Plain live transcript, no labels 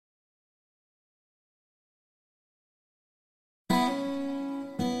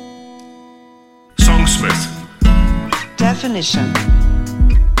Songsmith. Definition: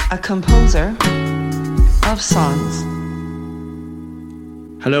 a composer of songs.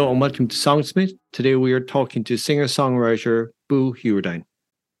 Hello and welcome to Songsmith. Today we are talking to singer-songwriter Boo Hewerdine.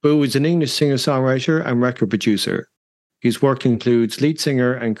 Boo is an English singer-songwriter and record producer. His work includes lead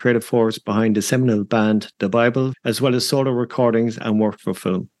singer and creative force behind the seminal band The Bible, as well as solo recordings and work for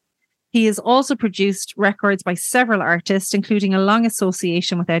film. He has also produced records by several artists, including a long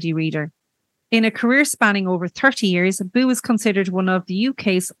association with Eddie Reader. In a career spanning over 30 years, Boo is considered one of the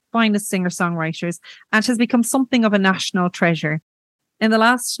UK's finest singer-songwriters and has become something of a national treasure. In the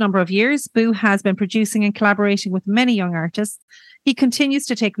last number of years, Boo has been producing and collaborating with many young artists. He continues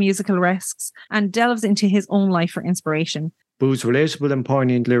to take musical risks and delves into his own life for inspiration. Boo's relatable and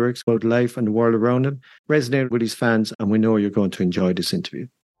poignant lyrics about life and the world around him resonate with his fans, and we know you're going to enjoy this interview.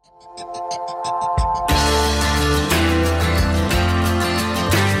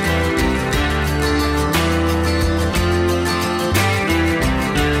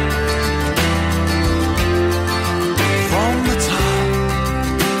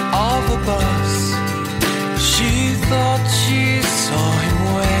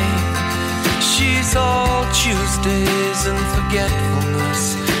 Tuesdays and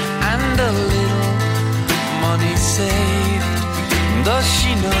forgetfulness and a little money saved. Does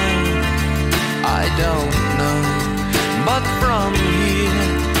she know? I don't know. But from here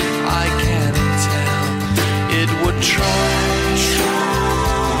I can tell it would try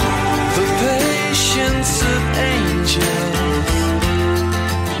the patience of angels.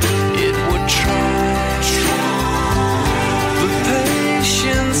 It would try the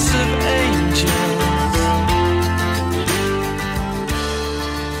patience of angels.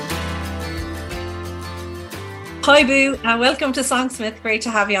 Hi Boo, and welcome to Songsmith. Great to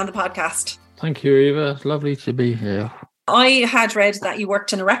have you on the podcast. Thank you, Eva. Lovely to be here. I had read that you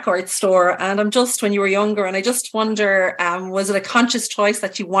worked in a record store, and when you were younger, and I just wonder, was it a conscious choice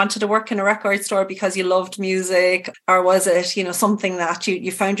that you wanted to work in a record store because you loved music, or was it, something that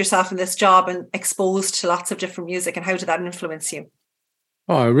you found yourself in this job and exposed to lots of different music, and how did that influence you?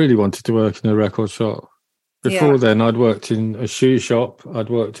 Oh, I really wanted to work in a record shop. Before then, I'd worked in a shoe shop. I'd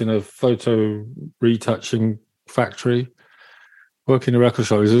worked in a photo retouching factory. Working in a record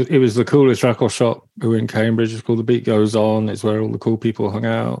shop, it was the coolest record shop in Cambridge. It's called The Beat Goes On. It's where all the cool people hung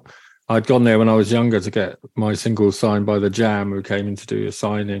out. I'd gone there when I was younger to get my single signed by the Jam, who came in to do a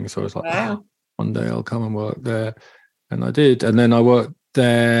signing. So I was like, wow, one day I'll come and work there. And I did. And then I worked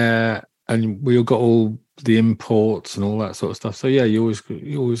there, and we all got all the imports and all that sort of stuff. So yeah, you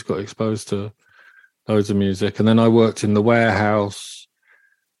always got exposed to loads of music. And then I worked in the warehouse,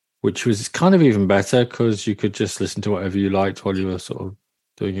 which was kind of even better because you could just listen to whatever you liked while you were sort of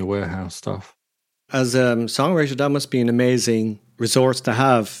doing your warehouse stuff. As a songwriter, that must be an amazing resource to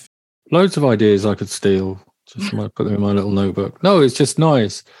have. Loads of ideas I could steal. Just might put them in my little notebook. No, it's just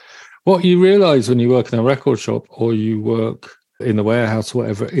nice. What you realise when you work in a record shop or you work in the warehouse,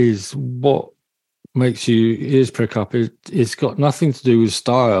 whatever it is, what makes you ears prick up, it's got nothing to do with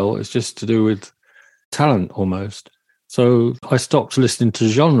style. It's just to do with talent almost. So I stopped listening to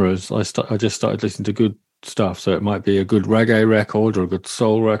genres. I just started listening to good stuff. So it might be a good reggae record or a good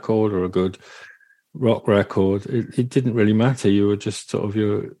soul record or a good rock record. It didn't really matter. You were just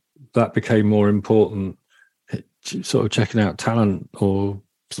that became more important, sort of checking out talent or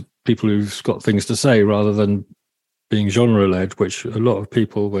people who've got things to say rather than being genre-led, which a lot of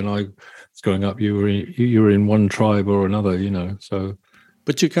people, when I was growing up, you were in one tribe or another, so.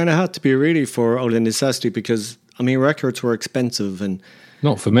 But you kind of had to be really for out of necessity because records were expensive, and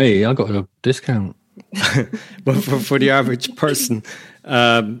not for me. I got a discount. But for the average person,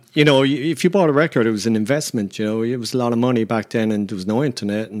 if you bought a record, it was an investment. It was a lot of money back then, and there was no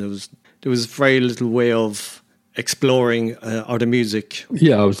internet, and there was very little way of exploring other music.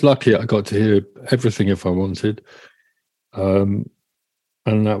 Yeah, I was lucky. I got to hear everything if I wanted, and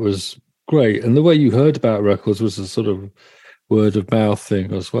that was great. And the way you heard about records was a sort of word of mouth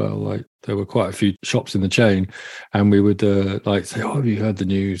thing as well. Like there were quite a few shops in the chain, and we would say, "Oh, have you heard the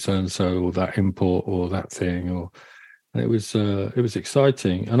news so and so, or that import, or that thing?" And it was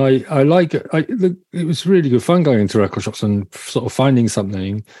exciting, and I like it. It was really good fun going into record shops and sort of finding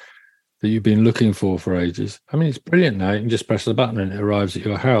something that you've been looking for ages. It's brilliant now. You can just press the button and it arrives at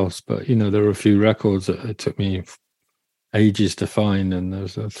your house. But there are a few records that it took me ages to find, and there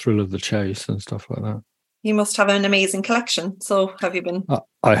was a thrill of the chase and stuff like that. You must have an amazing collection. So have you been?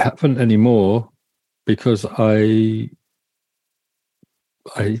 I haven't anymore because I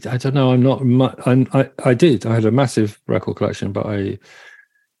don't know. I'm not. I did. I had a massive record collection, but I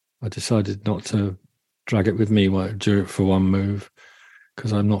decided not to drag it with me. Do it for one move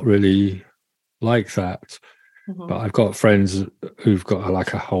because I'm not really like that. Mhm. But I've got friends who've got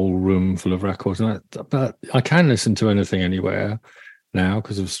like a whole room full of records, but I can listen to anything anywhere now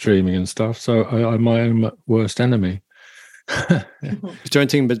because of streaming and stuff. So I'm my own worst enemy. Is there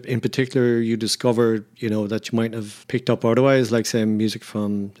anything in particular you discovered, that you might have picked up otherwise, like say music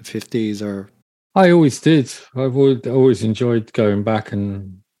from the 50s or? I always did. I've always enjoyed going back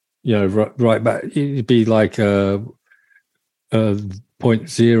and, right back. It'd be like a point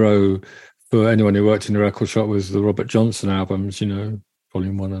zero for anyone who worked in the record shop was the Robert Johnson albums,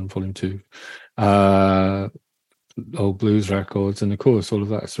 Volume 1 and Volume 2, old blues records. And of course, all of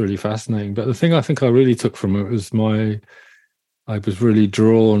that's really fascinating. But the thing I think I really took from it was I was really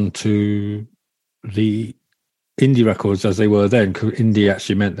drawn to the indie records as they were then, because indie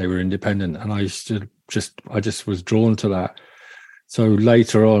actually meant they were independent. And I just was drawn to that. So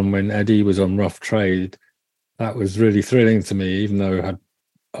later on, when Eddie was on Rough Trade, that was really thrilling to me, even though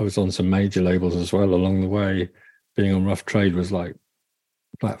I was on some major labels as well along the way. Being on Rough Trade was like,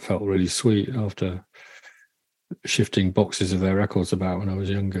 that felt really sweet after shifting boxes of their records about when I was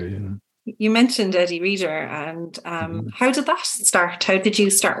younger. You mentioned Eddie Reader, and how did that start? How did you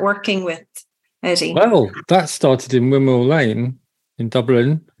start working with Eddie? Well, that started in Wimwell Lane in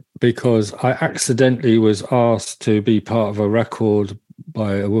Dublin because I accidentally was asked to be part of a record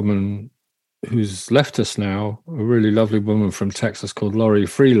by a woman who's left us now, a really lovely woman from Texas called Laurie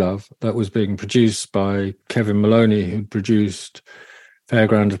Freelove, that was being produced by Kevin Maloney, who produced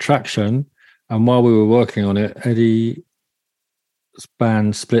Fairground Attraction. And while we were working on it, Eddie's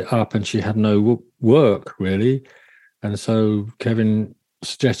band split up and she had no work, really. And so Kevin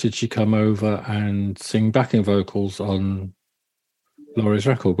suggested she come over and sing backing vocals on Laurie's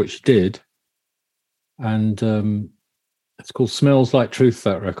record, which she did. And it's called Smells Like Truth,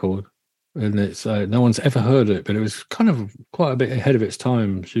 that record. And it's no one's ever heard it, but it was kind of quite a bit ahead of its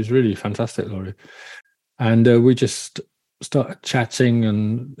time. She was really fantastic, Laurie. And we just started chatting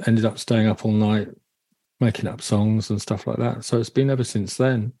and ended up staying up all night, making up songs and stuff like that. So it's been ever since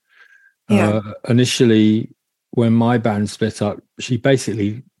then. Yeah. Initially, when my band split up, she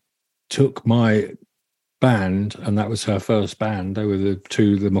basically took my band, and that was her first band. They were the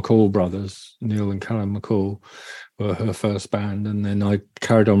McCall brothers, Neil and Callum McCall, were her first band. And then I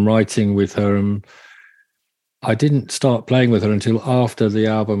carried on writing with her, and I didn't start playing with her until after the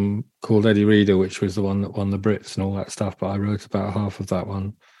album called Eddie Reader, which was the one that won the Brits and all that stuff. But I wrote about half of that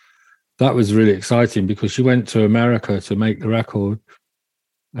one. That was really exciting because she went to America to make the record,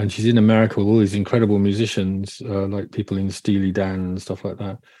 and she's in America with all these incredible musicians, like people in Steely Dan and stuff like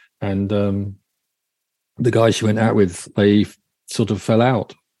that. And the guy she went out with, they sort of fell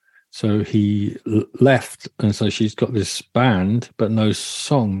out. So he left, and so she's got this band, but no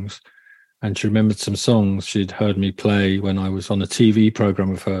songs. And she remembered some songs she'd heard me play when I was on a TV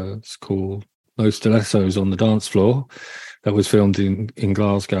program of hers called No Stilettos on the Dance Floor that was filmed in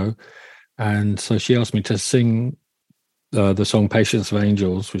Glasgow. And so she asked me to sing the song Patience of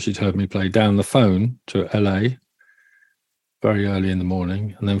Angels, which she'd heard me play, down the phone to LA very early in the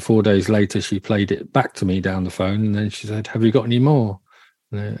morning. And then 4 days later, she played it back to me down the phone. And then she said, "Have you got any more?"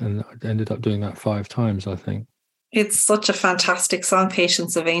 And I ended up doing that 5 times, I think. It's such a fantastic song,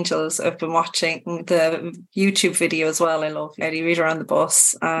 Patience of Angels. I've been watching the YouTube video as well. I love Eddie Reader on the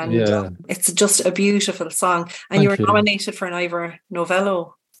Bus. And it's just a beautiful song. And Thank you were you. nominated for an Ivor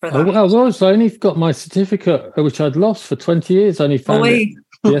Novello for that. I was. I only got my certificate, which I'd lost for 20 years. I only found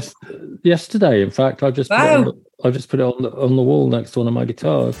it yesterday. In fact, I just put it on the wall next to one of my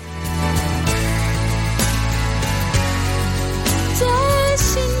guitars.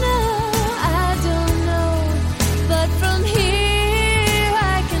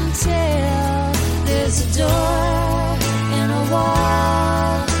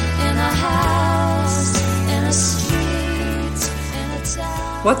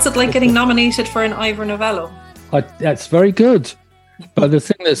 What's it like getting nominated for an Ivor Novello? That's very good. But the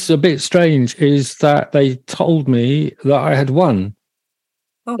thing that's a bit strange is that they told me that I had won.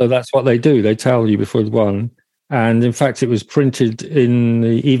 Oh. So that's what they do. They tell you before you've won. And in fact, it was printed in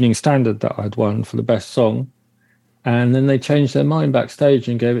the Evening Standard that I'd won for the best song. And then they changed their mind backstage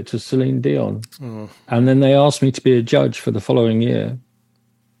and gave it to Celine Dion. Oh. And then they asked me to be a judge for the following year.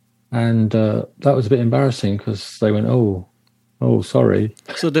 And that was a bit embarrassing because they went, oh, sorry.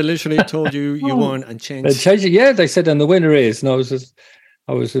 So they literally told you won and changed. They changed it. Yeah, they said, and the winner is. And I was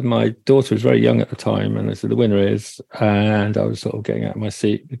with my daughter, was very young at the time, and they said the winner is. And I was sort of getting out of my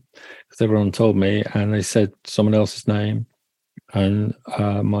seat because everyone told me, and they said someone else's name. And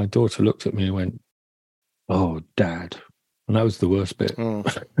my daughter looked at me and went, "Oh, Dad," and that was the worst bit. Oh.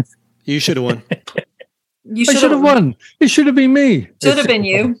 You should have won. You should have won. It should have been me. Should have been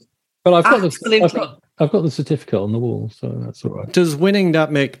you. But I've got Absolutely. I've got the certificate on the wall, so that's all right. Does winning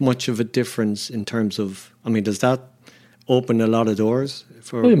that make much of a difference in terms of, I mean, does that open a lot of doors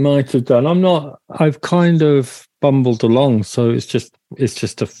for? Well, it might have done. I've kind of bumbled along, so it's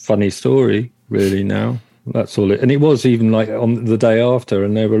just a funny story, really, now. That's all it. And it was even like on the day after,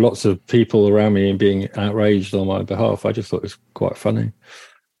 and there were lots of people around me and being outraged on my behalf. I just thought it was quite funny.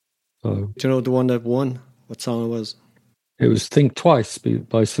 So, Do you know the one that won? What song it was? it was Think Twice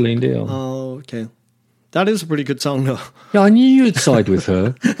by Celine Dion. Oh, okay. That is a pretty good song, though. Yeah, I knew you'd side with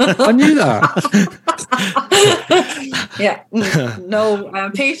her. I knew that. Yeah. No,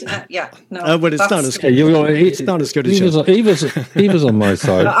 Pete. Yeah. No. But it's not as good. It's not as good as he was on my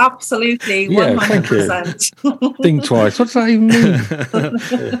side. Absolutely. Yeah, thank you. 100%. Think Twice. What's that even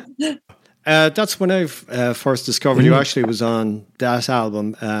mean? That's when I first discovered you. Actually, was on that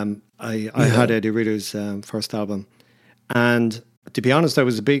album. I had Eddie Reader's first album, and to be honest, I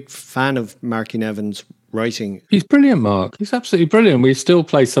was a big fan of Marky Nevin's writing. He's brilliant, Mark. He's absolutely brilliant. We still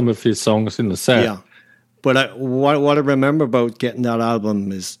play some of his songs in the set. Yeah, but what I remember about getting that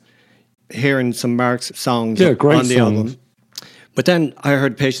album is hearing some Mark's songs great on the songs. album. But then I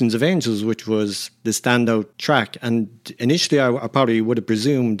heard Patience of Angels, which was the standout track. And initially I probably would have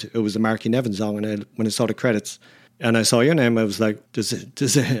presumed it was a Marky Nevin song when I saw the credits. And I saw your name, I was like,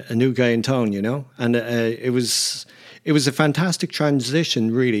 there's a new guy in town, you know? And it was a fantastic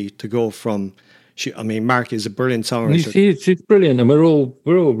transition, really, to go from... Mark is a brilliant songwriter. He's brilliant, and we're all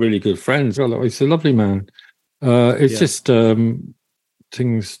really good friends. He's a lovely man. It's just...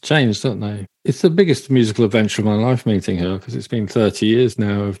 things change, don't they? It's the biggest musical adventure of my life meeting her, because it's been 30 years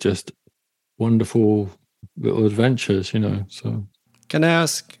now of just wonderful little adventures, you know. So, can I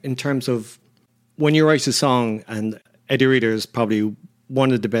ask, in terms of when you write a song, and Eddie Reader is probably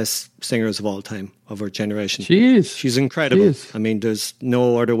one of the best singers of all time, of her generation. She is. She's incredible. She is. I mean, there's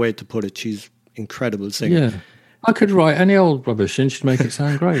no other way to put it. She's incredible singer. Yeah. I could write any old rubbish and she'd make it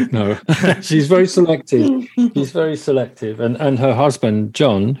sound great. No, she's very selective. She's very selective. And her husband,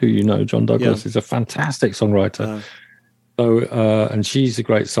 John, who you know, John Douglas, is a fantastic songwriter. So, and she's a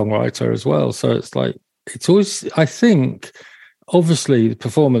great songwriter as well. So it's like, it's always, I think, obviously the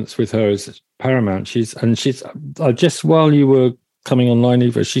performance with her is paramount. She's just while you were coming online,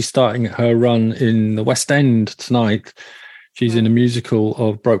 Eva, she's starting her run in the West End tonight. She's in a musical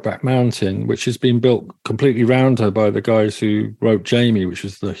of Brokeback Mountain, which has been built completely round her by the guys who wrote Jamie, which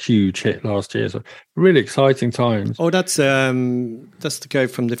was the huge hit last year. So really exciting times. Oh, that's the guy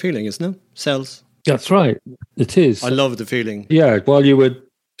from The Feeling, isn't it? Cells. That's right. It is. I love The Feeling. Yeah. While you were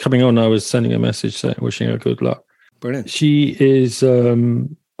coming on, I was sending a message saying, wishing her good luck. Brilliant. She is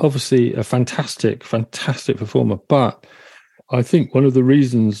obviously a fantastic, fantastic performer. But I think one of the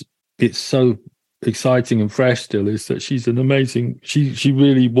reasons it's so exciting and fresh still is that she's an amazing, she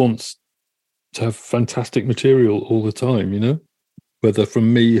really wants to have fantastic material all the time, you know, whether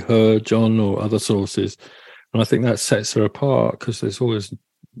from me, her, John, or other sources. And I think that sets her apart, because there's always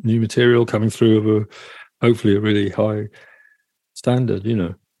new material coming through of hopefully a really high standard, you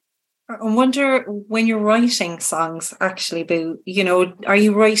know. I wonder, when you're writing songs, actually, Boo, you know, are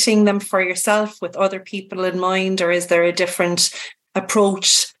you writing them for yourself with other people in mind, or is there a different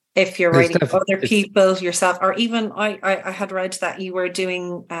approach if you're writing for other people, yourself? Or even I had read that you were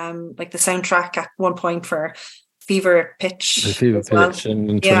doing like the soundtrack at one point for Fever Pitch. The Fever Pitch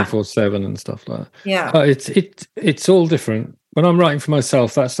and 24/7 and stuff like that. Yeah. It's all different. When I'm writing for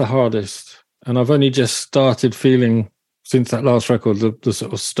myself, that's the hardest. And I've only just started feeling, since that last record, the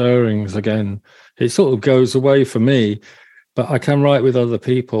sort of stirrings again. It sort of goes away for me, but I can write with other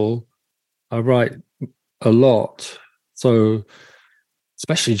people. I write a lot. So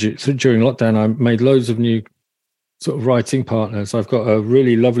especially during lockdown, I made loads of new sort of writing partners. I've got a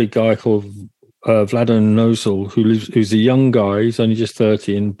really lovely guy called Vladan Nosal, who's a young guy. He's only just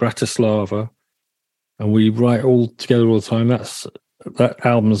 30, in Bratislava. And we write all together all the time. That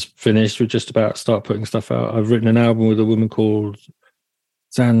album's finished. We're just about to start putting stuff out. I've written an album with a woman called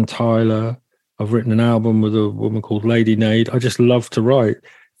Zan Tyler. I've written an album with a woman called Lady Nade. I just love to write.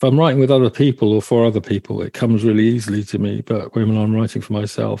 If I'm writing with other people or for other people, it comes really easily to me. But when I'm writing for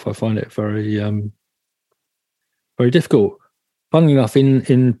myself, I find it very, very difficult. Funnily enough,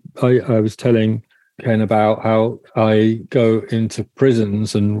 I was telling Ken about how I go into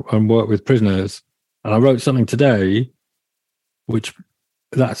prisons and work with prisoners, and I wrote something today, which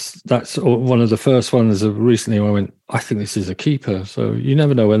that's one of the first ones of recently. Where I went, I think this is a keeper. So you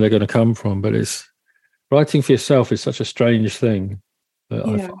never know when they're going to come from, but it's writing for yourself is such a strange thing.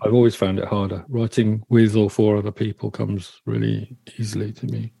 I've always found it harder. Writing with or for other people comes really easily to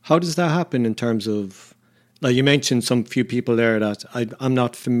me. How does that happen in terms of Like you mentioned some few people there that I'm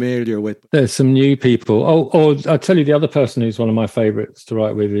not familiar with. There's some new people. Oh, I'll tell you the other person who's one of my favourites to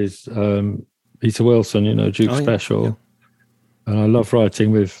write with is Peter Wilson, Duke Special. Yeah. And I love writing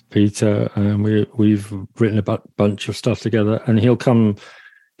with Peter, and we've written a bunch of stuff together. And he'll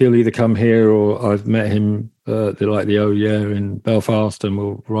either come here, or I've met him the Oh Yeah in Belfast, and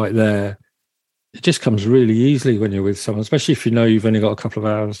we'll write there. It just comes really easily when you're with someone, especially if you've only got a couple of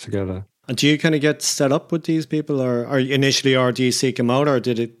hours together. And do you kind of get set up with these people, or do you seek them out, or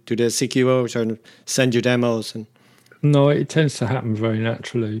do they seek you out and send you demos? No, it tends to happen very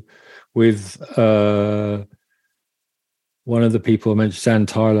naturally. With one of the people I mentioned, Sand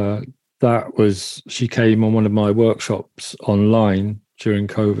Tyler, she came on one of my workshops online during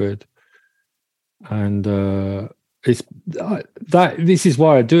COVID, and this is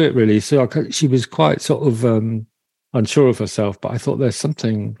why I do it really. So she was quite sort of unsure of herself, but I thought there's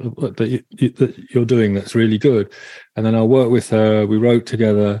something that you're doing that's really good. And then I worked with her. We wrote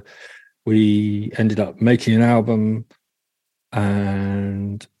together. We ended up making an album,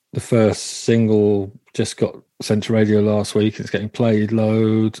 and the first single just got sent to radio last week. It's getting played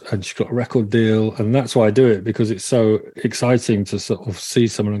loads, and she got a record deal. And that's why I do it, because it's so exciting to sort of see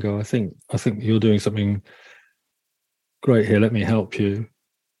someone and go, I think you're doing something great here. Let me help you.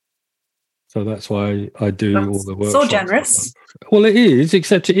 So that's why I do all the work. So generous. Well, it is,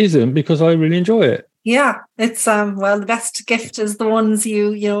 except it isn't, because I really enjoy it. Yeah, it's the best gift is the ones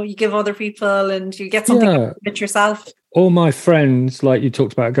you give other people, and you get something out of it yourself. All my friends, like you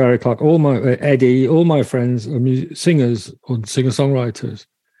talked about Gary Clark, all my friends are singers or singer-songwriters.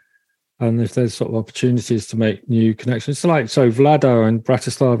 And if there's sort of opportunities to make new connections, so Vlado in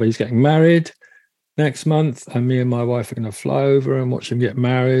Bratislava, he's getting married next month, and me and my wife are going to fly over and watch him get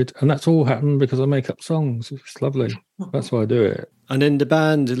married. And that's all happened because I make up songs. It's lovely. That's why I do it. And in the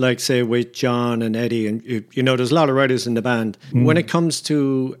band, like say with John and Eddie, and there's a lot of writers in the band. When it comes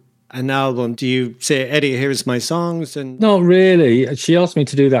to an album, do you say, Eddie, here's my songs? And not really. She asked me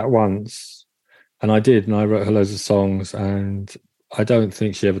to do that once, and I did, and I wrote her loads of songs, and I don't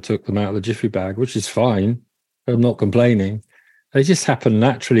think she ever took them out of the jiffy bag, which is fine. I'm not complaining. They just happen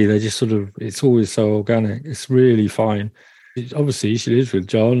naturally. They just sort of, it's always so organic. It's really fine. Obviously, she lives with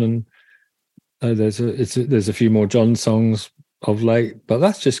John, and there's a few more John songs of late, but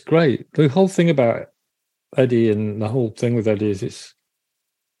that's just great. The whole thing about Eddie, and the whole thing with Eddie, is it's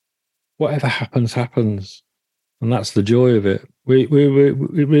whatever happens, and that's the joy of it. It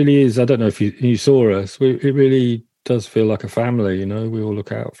really is. I don't know if you saw us. It really does feel like a family. We all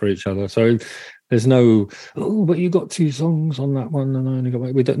look out for each other. So there's no, but you got 2 songs on that one, and I only got.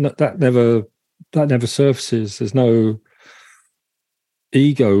 We don't. That never surfaces. There's no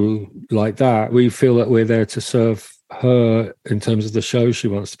ego like that. We feel that we're there to serve her in terms of the show she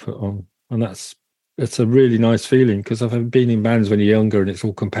wants to put on, and it's a really nice feeling, because I've been in bands when you're younger and it's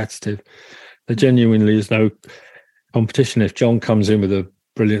all competitive. There genuinely is no competition. If John comes in with a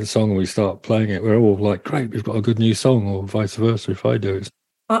brilliant song and we start playing it, we're all like, great, we've got a good new song, or vice versa if I do it.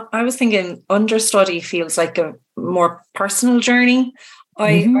 I was thinking Understudy feels like a more personal journey.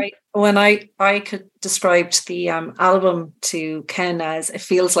 When I could describe the album to Ken as, it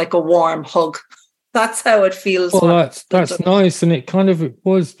feels like a warm hug. That's how it feels. Well, that's nice, and it kind of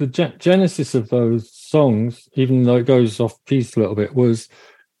was the genesis of those songs, even though it goes off piece a little bit, was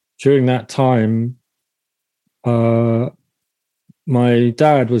during that time. My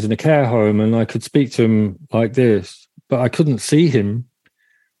dad was in a care home, and I could speak to him like this, but I couldn't see him.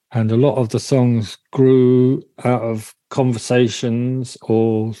 And a lot of the songs grew out of conversations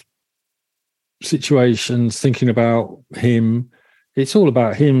or situations, thinking about him. It's all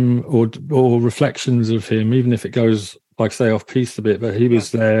about him, or reflections of him, even if it goes, like say, off piece a bit, but he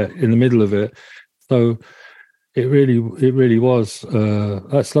was there in the middle of it. So it really was.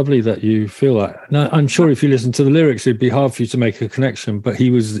 That's lovely that you feel that. Now, I'm sure if you listen to the lyrics, it'd be hard for you to make a connection, but he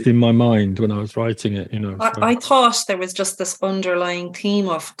was in my mind when I was writing it. I thought there was just this underlying theme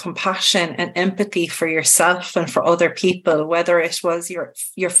of compassion and empathy for yourself and for other people, whether it was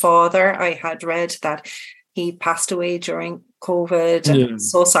your father. I had read that he passed away during COVID, and I'm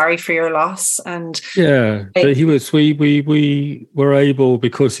so sorry for your loss. And but he was. We were able,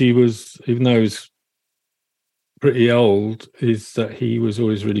 because he was, even though he was pretty old, is that he was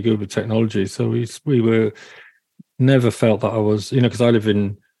always really good with technology. So we were never felt that I was, because I live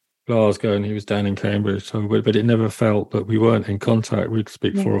in Glasgow and he was down in Cambridge. So, but it never felt that we weren't in contact. We'd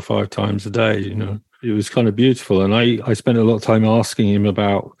speak 4 or 5 times a day. It was kind of beautiful, and I spent a lot of time asking him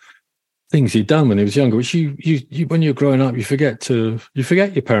about things he'd done when he was younger, which you when you're growing up, you forget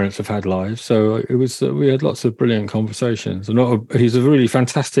your parents have had lives. So it was, we had lots of brilliant conversations, and he's a really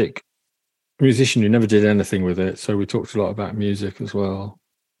fantastic musician who never did anything with it. So we talked a lot about music as well.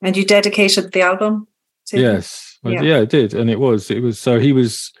 And you dedicated the album to him? Yes. Yeah, I did. And it was, so he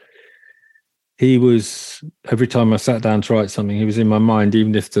was, every time I sat down to write something, he was in my mind,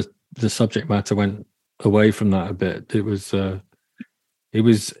 even if the subject matter went away from that a bit.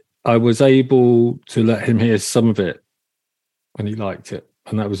 I was able to let him hear some of it and he liked it.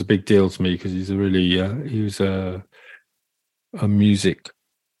 And that was a big deal to me because he's he was a music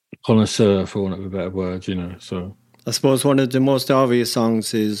connoisseur, for want of a better word, so. I suppose one of the most obvious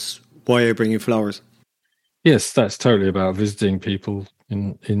songs is Why I Bring You Flowers. Yes, that's totally about visiting people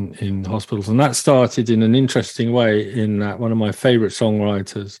in hospitals. And that started in an interesting way in that one of my favourite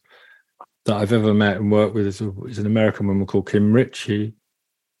songwriters that I've ever met and worked with is an American woman called Kim Ritchie.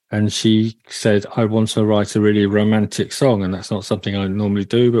 And she said, I want to write a really romantic song. And that's not something I normally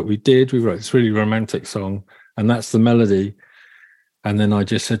do, but we did. We wrote this really romantic song. And that's the melody. And then I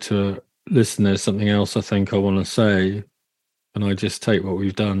just said to her, listen, there's something else I think I want to say. And I just take what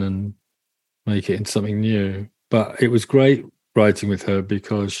we've done and make it into something new. But it was great writing with her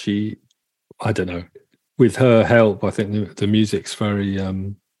because she, I don't know, with her help, I think the music's very,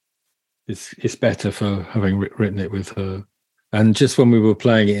 it's better for having written it with her. And just when we were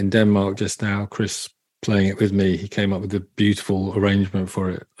playing it in Denmark just now, Chris playing it with me, he came up with a beautiful arrangement for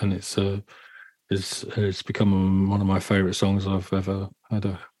it. And it's become one of my favourite songs I've ever had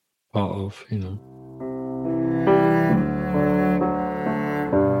a part of,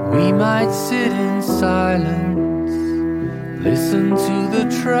 We might sit in silence, listen to the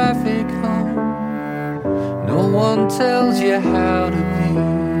traffic hum. No one tells you how to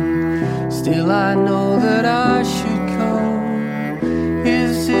be. Still I know that I should come.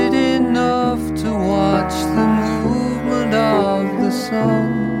 Is it enough to watch the movement of the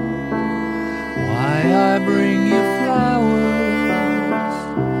sun? Why I bring you flowers?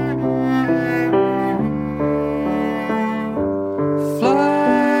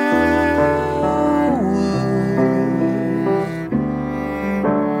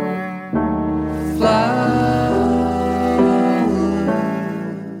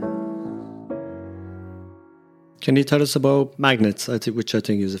 Can you tell us about Magnets, which I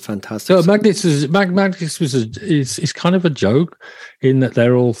think is a fantastic So song? Magnets is kind of a joke in that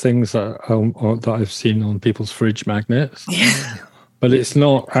they're all things that I've seen on people's fridge magnets. Yeah. But it's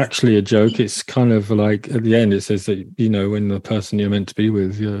not actually a joke. It's kind of like at the end it says that, when the person you're meant to be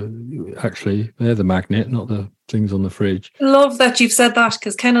with, actually they're the magnet, not the things on the fridge. Love that you've said that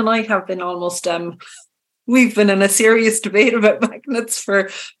because Ken and I have been almost... We've been in a serious debate about magnets for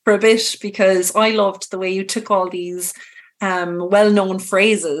a bit because I loved the way you took all these well-known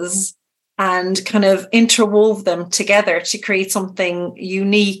phrases and kind of interwove them together to create something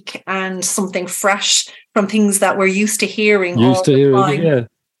unique and something fresh from things that we're used to hearing all the time. Yeah.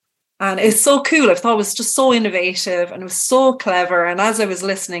 And it's so cool. I thought it was just so innovative and it was so clever. And as I was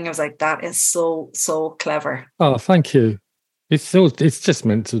listening, I was like, that is so, so clever. Oh, thank you. It's just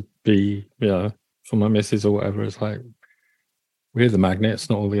meant to be, for my missus or whatever. It's like, we're the magnets,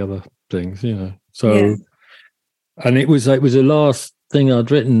 not all the other things, So, yeah. And it was the last thing I'd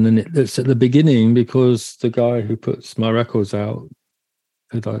written, and it's at the beginning because the guy who puts my records out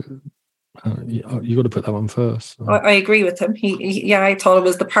said, you got to put that one first. So. I agree with him. I thought it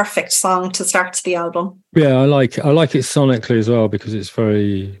was the perfect song to start the album. Yeah, I like it sonically as well because it's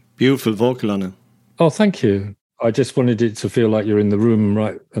very beautiful vocal on it. Oh, thank you. I just wanted it to feel like you're in the room,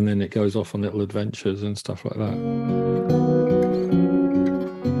 right? And then it goes off on little adventures and stuff like that.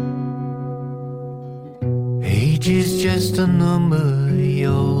 Age is just a number,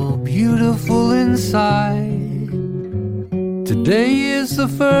 you're beautiful inside. Today is the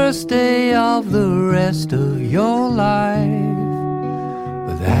first day of the rest of your life.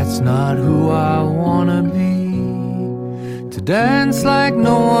 But that's not who I wanna be. To dance like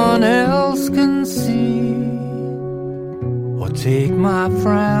no one else can see. Or take my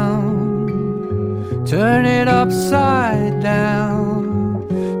frown, turn it upside down.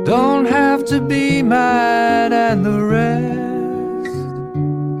 Don't have to be mad and the rest.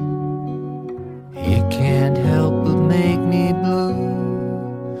 It can't help but make me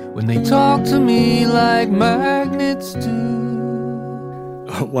blue when they talk to me like magnets do.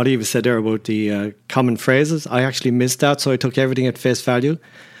 What Eva said there about the common phrases, I actually missed that, so I took everything at face value.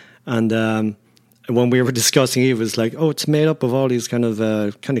 And when we were discussing, Eve was like, "Oh, it's made up of all these kind of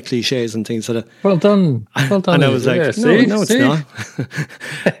cliches and things." Well done. And I was like, "No, it's not."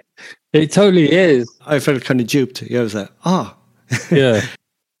 It totally is. I felt kind of duped. I was like, yeah.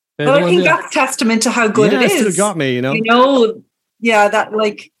 But I think that's testament to how good it is. It still got me, that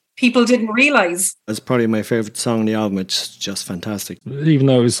people didn't realise. It's probably my favourite song on the album. It's just fantastic. Even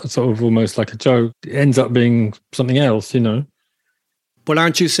though it's sort of almost like a joke, it ends up being something else, you know. But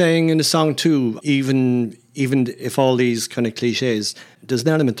aren't you saying in the song too, even if all these kind of cliches, there's an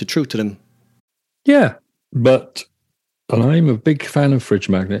element of truth to them? Yeah, but I'm a big fan of fridge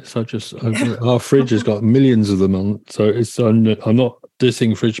magnets. Our fridge has got millions of them on, so I'm not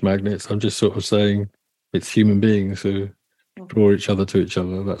dissing fridge magnets. I'm just sort of saying it's human beings who draw each other to each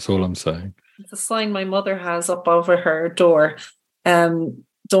other. That's all I'm saying. It's a sign my mother has up over her door.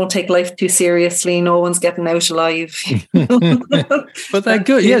 Don't take life too seriously. No one's getting out alive. But they're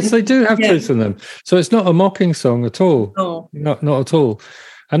good. Yes, they do have truth in them. So it's not a mocking song at all. No. Not at all.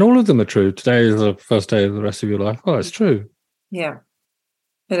 And all of them are true. Today is the first day of the rest of your life. Oh, it's true. Yeah,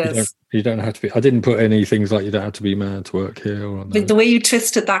 it is. You don't have to be. I didn't put any things like you don't have to be mad to work here. Or the way you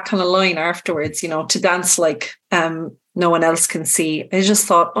twisted that kind of line afterwards, you know, to dance like no one else can see. I just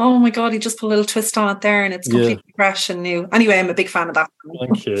thought, oh my God, he just put a little twist on it there and it's completely fresh and new. Anyway, I'm a big fan of that.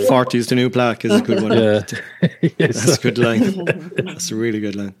 Thank you. 40 is the new black is a good one. Yeah. Yes. That's a good line. That's a really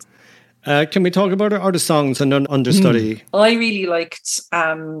good line. Can we talk about our other songs and understudy? I really liked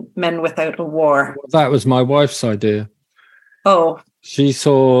Men Without a War. That was my wife's idea. Oh. She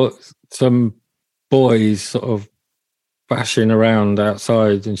saw some boys sort of bashing around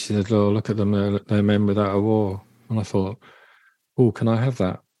outside and she said, oh, look at them, they're men without a war. And I thought, oh, can I have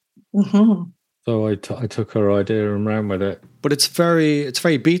that? Mm-hmm. So I took her idea and ran with it. But it's very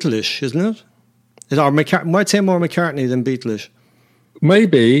Beatles-ish, isn't it? Might say more McCartney than Beatles-ish.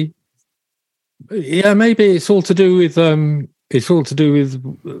 Maybe. Yeah, maybe it's all to do with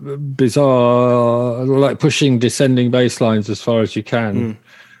bizarre, like pushing descending bass lines as far as you can.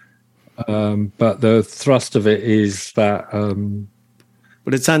 But the thrust of it is that.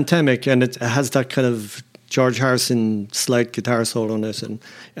 But it's anthemic and it has that kind of George Harrison slide guitar solo on it, and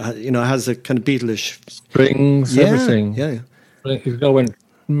it has a kind of Beatles strings, everything. Yeah, I went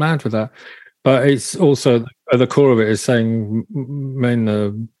mad with that. But it's also at the core of it is saying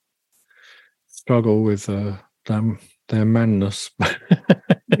men struggle with their manness.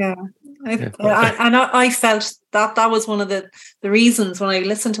 Yeah. I felt that was one of the reasons when I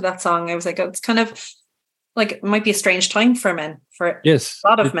listened to that song, I was like, it's kind of like it might be a strange time for men, for a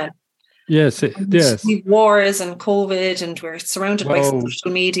lot of men. Yes, yes. Wars and COVID, and we're surrounded by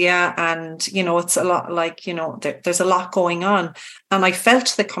social media, and it's a lot like there's a lot going on, and I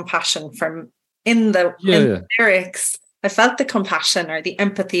felt the compassion in the lyrics. I felt the compassion or the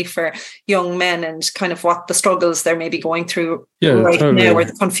empathy for young men and kind of what the struggles they're maybe going through now, or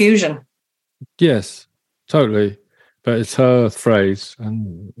the confusion. Yes, totally. But it's her phrase,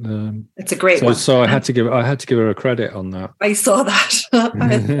 and it's a great one. So I had to give her a credit on that. I saw that.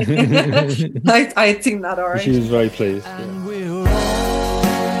 I had seen that already. She was very pleased. And we're all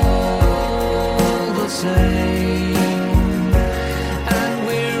the same.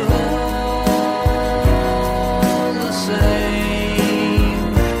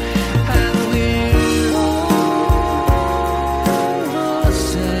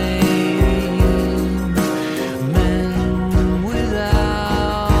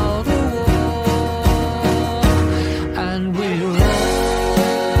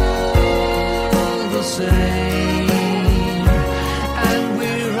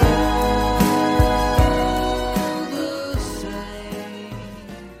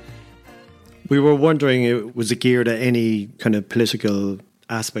 We were wondering, was it geared at any kind of political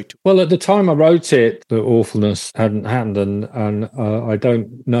aspect? Well, at the time I wrote it, the awfulness hadn't happened, and I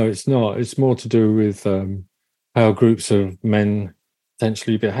don't know. It's not. It's more to do with how groups of men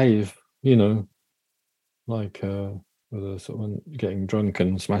potentially behave. Like whether sort of getting drunk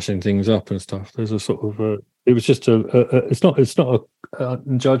and smashing things up and stuff. There's a sort of it was just it's not a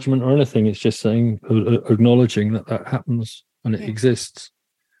judgment or anything. It's just saying acknowledging that happens and it exists.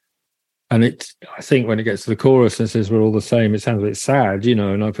 And I think when it gets to the chorus and says we're all the same, it sounds a bit sad,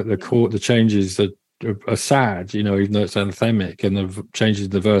 and I put the changes that are sad, even though it's anthemic, and the changes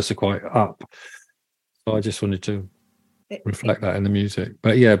in the verse are quite up. So I just wanted to reflect that in the music.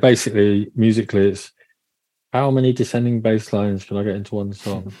 But yeah, basically, musically, it's how many descending bass lines can I get into one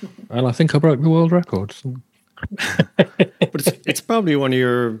song? And I think I broke the world record. But it's probably one of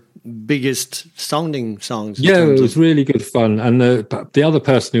your biggest sounding songs. Yeah, it was really good fun. And the other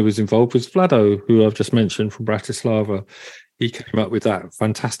person who was involved was Vlado, who I've just mentioned from Bratislava. He came up with that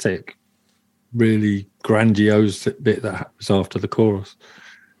fantastic, really grandiose bit that happens after the chorus.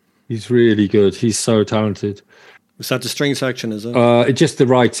 He's really good. He's so talented. Was that the string section, is it? Just the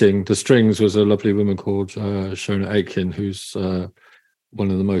writing. The strings was a lovely woman called Shona Aitken, who's one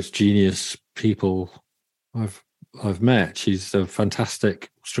of the most genius people I've I've met. She's a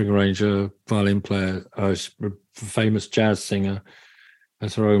fantastic string arranger, violin player, she's a famous jazz singer,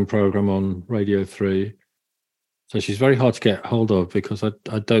 has her own program on Radio 3. So she's very hard to get hold of because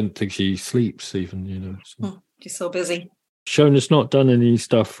I don't think she sleeps even, you know. So. She's so busy. Shona's not done any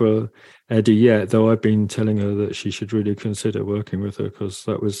stuff for Eddie yet, though I've been telling her that she should really consider working with her, because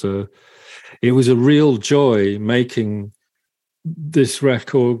it was a real joy making this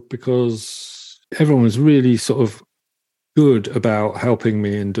record, because everyone was really sort of good about helping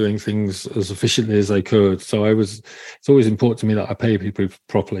me and doing things as efficiently as they could. So it's always important to me that I pay people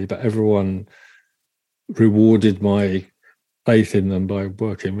properly, but everyone rewarded my faith in them by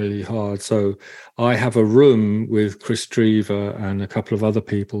working really hard. So I have a room with Chris Drever and a couple of other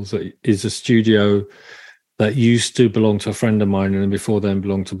people that is a studio that used to belong to a friend of mine, and then before then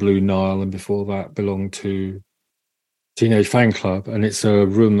belonged to Blue Nile, and before that belonged to Teenage Fan Club. And it's a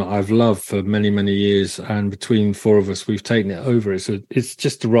room that I've loved for many, many years, and between four of us we've taken it over. It's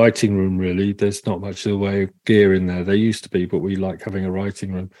just a writing room, really. There's not much of the way of gear in there. There used to be, but we like having a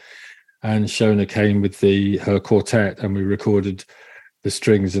writing room. And Shona came with her quartet, and we recorded the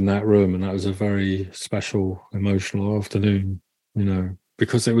strings in that room. And that was a very special, emotional afternoon, you know,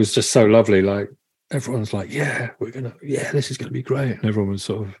 because it was just so lovely. Like, everyone's like, this is going to be great. And everyone was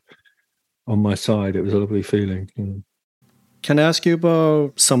sort of on my side. It was a lovely feeling. You know. Can I ask you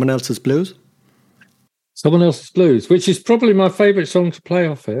about Someone Else's Blues? Someone Else's Blues, which is probably my favourite song to play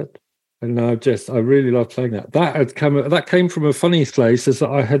off it. And I really love playing that. That came from a funny place, is that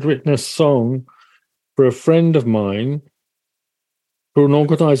I had written a song for a friend of mine for an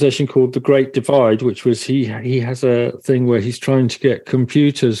organisation called The Great Divide, which was he has a thing where he's trying to get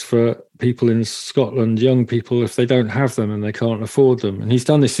computers for people in Scotland, young people, if they don't have them and they can't afford them. And he's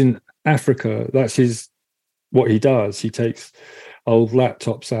done this in Africa. That's what he does. He takes old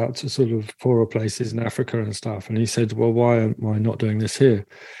laptops out to sort of poorer places in Africa and stuff. And he said, well, why am I not doing this here?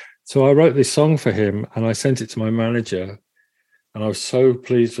 So I wrote this song for him and I sent it to my manager, and I was so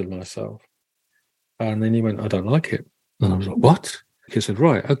pleased with myself. And then he went, I don't like it. And I was like, what? He said,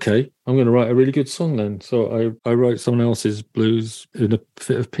 right, okay, I'm going to write a really good song then. So I wrote Someone Else's Blues in a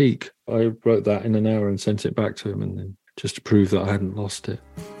fit of pique. I wrote that in an hour and sent it back to him, and then just to prove that I hadn't lost it.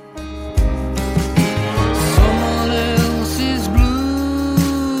 Someone else's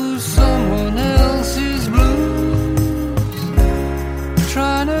blues, someone else's blues,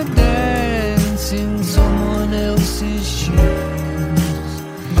 trying to dance in someone else's shoes.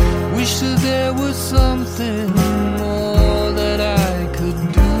 Wish that there was something more that I could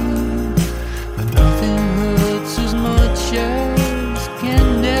do, but nothing hurts as much as,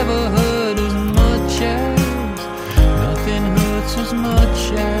 can never hurt as much as, nothing hurts as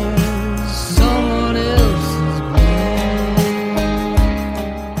much as someone else's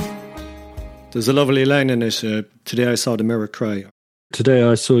blues. There's a lovely line in it, today I saw the mirror cry. Today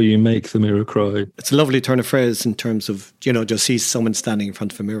I saw you make the mirror cry. It's a lovely turn of phrase in terms of, just see someone standing in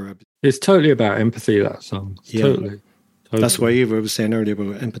front of a mirror. It's totally about empathy, that song. Yeah. Totally. That's why Eva was saying earlier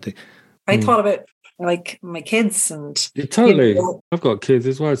about empathy. I thought about like my kids and totally. I've got kids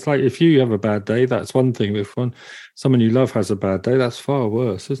as well. It's like, if you have a bad day, that's one thing. If someone you love has a bad day, that's far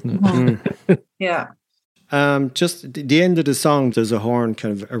worse, isn't it? Yeah. Just the end of the song, there's a horn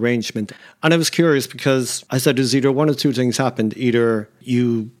kind of arrangement. And I was curious because I said there's either one or two things happened. Either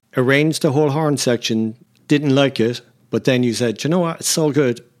you arranged the whole horn section, didn't like it, but then you said, you know what, it's so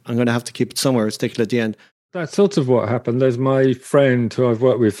good, I'm going to have to keep it somewhere, stick it at the end. That's sort of what happened. There's my friend who I've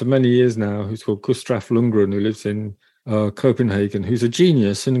worked with for many years now, who's called Gustav Lundgren, who lives in Copenhagen, who's a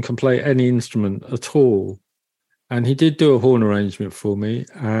genius and can play any instrument at all. And he did do a horn arrangement for me,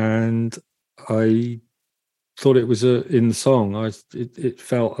 and I thought it was in the song. It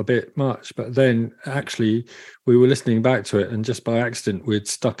felt a bit much, but then actually we were listening back to it, and just by accident we'd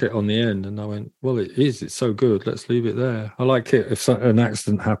stuck it on the end, and I went, well, it's so good, let's leave it there. I like it if an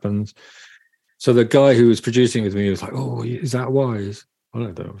accident happens. So the guy who was producing with me was like, oh, is that wise? I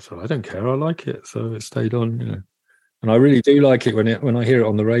don't know. So I don't care, I like it, so it stayed on, And I really do like it when I hear it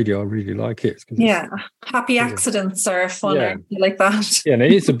on the radio. I really like it. Yeah, happy accidents are fun. Yeah. Like that. Yeah, and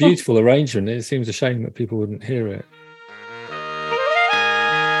it is a beautiful arrangement. It seems a shame that people wouldn't hear it.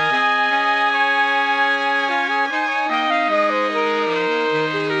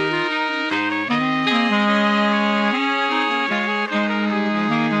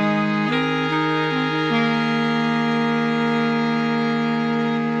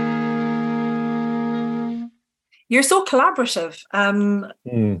 You're so collaborative.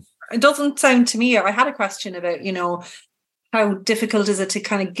 It doesn't sound to me, I had a question about, How difficult is it to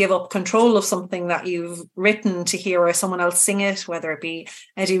kind of give up control of something that you've written to hear someone else sing it, whether it be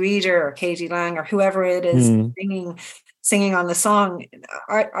Eddie Reader or Katie Lang or whoever it is singing on the song?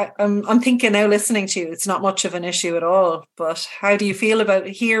 I'm thinking now, listening to you, it's not much of an issue at all. But how do you feel about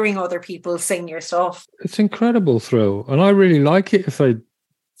hearing other people sing your stuff? It's incredible thrill, and I really like it if they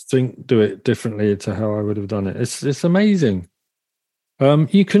do it differently to how I would have done it. It's amazing.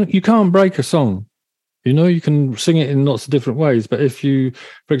 You can't break a song. You can sing it in lots of different ways, but if you,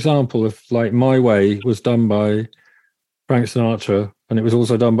 for example, if like My Way was done by Frank Sinatra and it was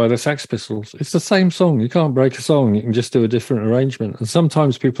also done by the Sex Pistols, it's the same song. You can't break a song. You can just do a different arrangement. And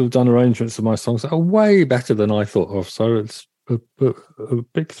sometimes people have done arrangements of my songs that are way better than I thought of. So it's a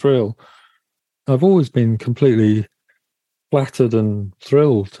big thrill. I've always been completely flattered and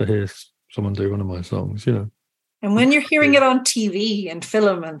thrilled to hear someone do one of my songs, And when you're hearing it on TV and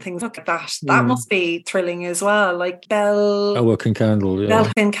film and things like that, that must be thrilling as well. Like Working Candle, yeah.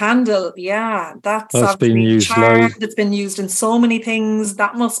 Working Candle, yeah. That's been used loads. It's been used in so many things.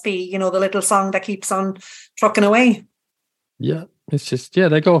 That must be, the little song that keeps on trucking away. Yeah, it's just,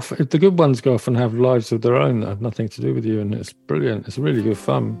 they go off. The good ones go off and have lives of their own that have nothing to do with you. And it's brilliant. It's really good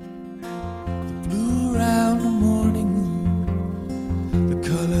fun. The blue around the morning moon, the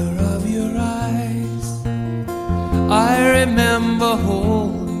color of your eyes. I remember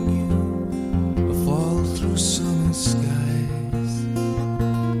holding you, a fall through summer skies.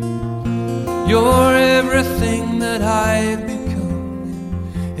 You're everything that I've become,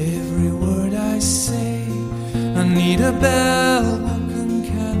 every word I say. I need a bell-broken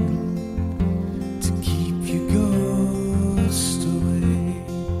candle to keep your ghost away.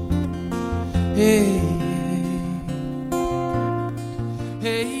 Hey,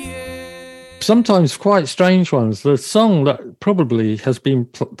 hey, hey. Sometimes quite strange ones. The song that probably has been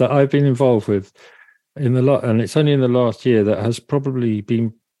that I've been involved with and it's only in the last year that has probably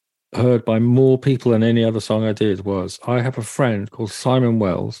been heard by more people than any other song I did was I have a friend called Simon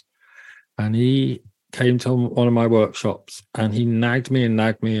Wells, and he came to one of my workshops and he nagged me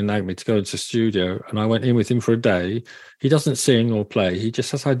to go into the studio, and I went in with him for a day. He doesn't sing or play. He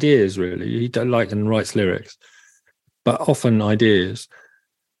just has ideas, really. He don't like and writes lyrics, but often ideas.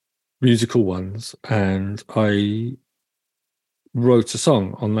 Musical ones, and I wrote a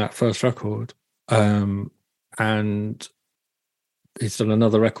song on that first record, and he's done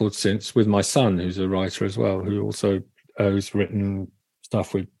another record since with my son, who's a writer as well, who also who's written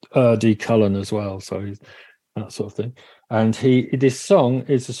stuff with D. Cullen as well, so he's that sort of thing. And this song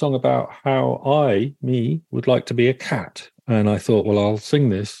is a song about how me would like to be a cat, and I thought, well, I'll sing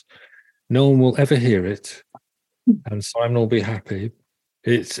this. No one will ever hear it, and Simon will be happy.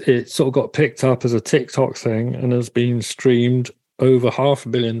 It sort of got picked up as a TikTok thing and has been streamed over 500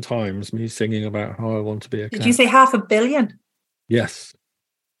 million times, me singing about how I want to be a cat. Did you say 500 million? Yes.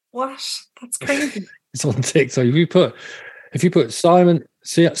 What? That's crazy. It's on TikTok. If you put Simon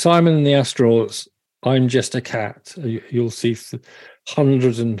and the Astronauts, I'm just a cat, you'll see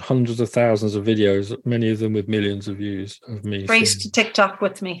hundreds and hundreds of thousands of videos, many of them with millions of views of me. Great to TikTok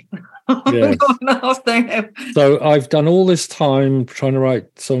with me. Yes. Going off there now. So I've done all this time trying to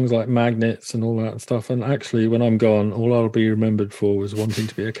write songs like Magnets and all that stuff, and actually when I'm gone, all I'll be remembered for was wanting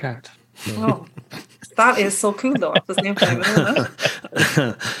to be a cat. Oh, that is so cool though at the same time, isn't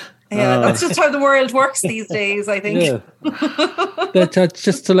it? Yeah, that's just how the world works these days, I think. Yeah. But,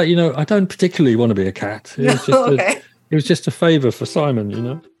 just to let you know, I don't particularly want to be a cat. It was just it was just a favour for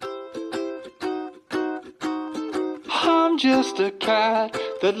Simon, I'm just a cat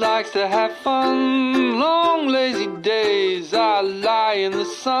that likes to have fun. Long lazy days I lie in the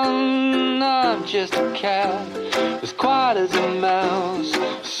sun. I'm just a cat as quiet as a mouse.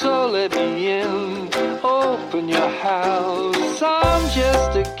 So let me in, open your house. I'm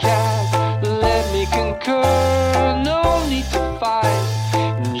just a cat, let me concur. No need to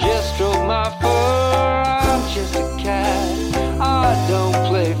fight, just stroke my fur. I'm just a cat, I don't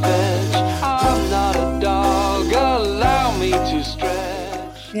play fetch. I'm not a dog, allow me to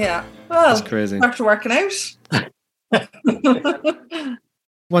stretch. Yeah, well, that's crazy. After working out.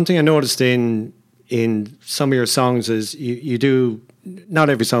 One thing I noticed in some of your songs is you do,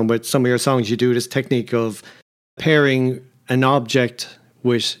 not every song, but some of your songs, you do this technique of pairing an object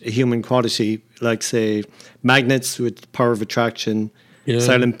with a human quality, like say Magnets with Power of Attraction,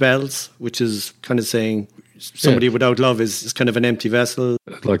 Silent Bells, which is kind of saying somebody without love is kind of an empty vessel.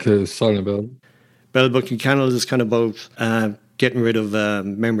 Like a silent bell. Bell-Bucking Candles is kind of about getting rid of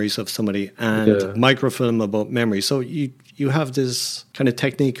memories of somebody, and Microfilm about memory. So you have this kind of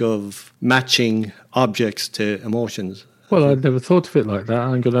technique of matching objects to emotions. Well, I'd never thought of it like that.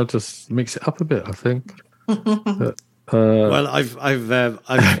 I'm going to have to mix it up a bit, I think. But, Well,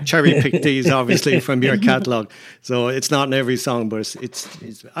 I've cherry picked these obviously from your catalog, so it's not in every song, but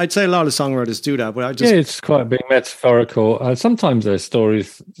it's I'd say a lot of songwriters do that. But it's quite being metaphorical. Sometimes there's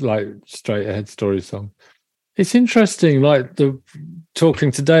stories like straight ahead story song. It's interesting, like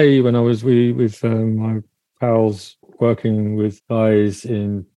talking today when I was with my pals working with guys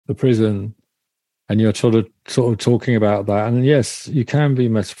in the prison, and you're sort of talking about that. And yes, you can be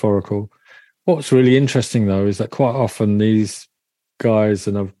metaphorical. What's really interesting though is that quite often these guys,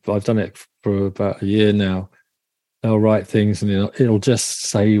 and I've done it for about a year now, they'll write things and it'll just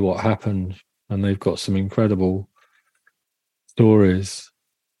say what happened, and they've got some incredible stories.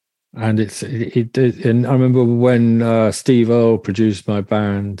 And and I remember when Steve Earle produced my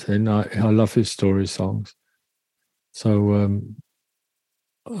band, and I love his story songs. So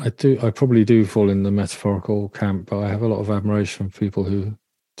I probably do fall in the metaphorical camp, but I have a lot of admiration for people who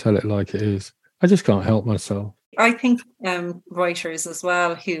tell it like it is. I just can't help myself. I think writers as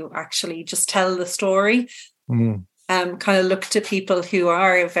well who actually just tell the story kind of look to people who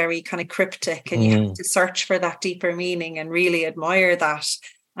are very kind of cryptic, and you have to search for that deeper meaning and really admire that,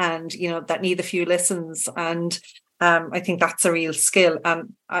 and that need a few listens. And I think that's a real skill.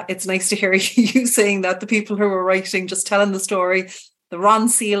 And it's nice to hear you saying that the people who are writing, just telling the story, the Ron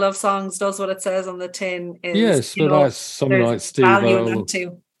Seal of songs does what it says on the tin. Yes, but that's someone like Steve Earle.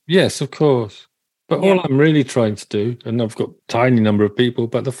 Yes, of course. But all I'm really trying to do, and I've got a tiny number of people,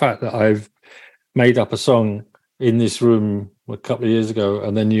 but the fact that I've made up a song in this room a couple of years ago,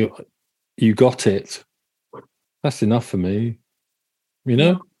 and then you got it, that's enough for me.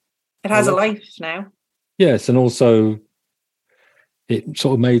 It has a life now. Yes, and also it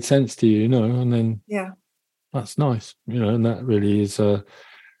sort of made sense to you, and then that's nice, and that really is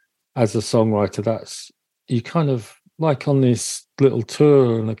as a songwriter, that's you kind of like on this little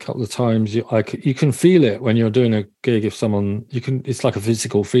tour, and a couple of times you can feel it when you're doing a gig. If someone it's like a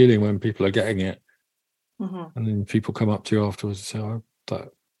physical feeling when people are getting it, and then people come up to you afterwards and say, "Oh,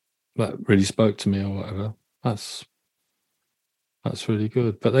 that really spoke to me," or whatever. That's really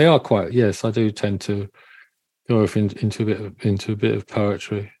good. But they are quite. Yes, I do tend to go into a bit of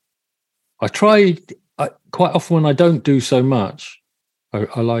poetry. I try quite often when I don't do so much.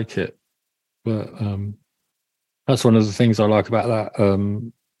 I like it, but that's one of the things I like about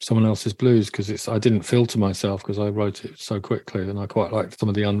that Someone Else's Blues, because I didn't filter myself because I wrote it so quickly, and I quite liked some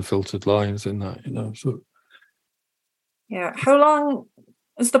of the unfiltered lines in that. So. Yeah. How long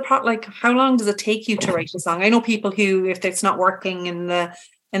is how long does it take you to write a song? I know people who, if it's not working in the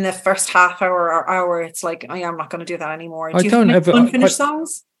first half hour or hour, it's like, I'm not going to do that anymore. Do you have unfinished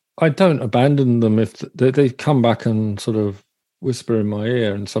songs? I don't abandon them if they come back and sort of whisper in my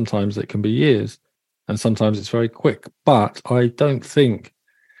ear, and sometimes it can be years, and sometimes it's very quick. But I think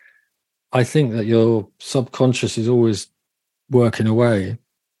that your subconscious is always working away.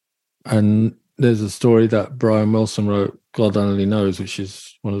 And there's a story that Brian Wilson wrote, God Only Knows, which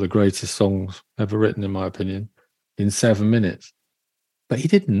is one of the greatest songs ever written, in my opinion, in 7 minutes. But he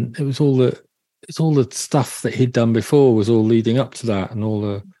didn't. It's all the stuff that he'd done before was all leading up to that, and all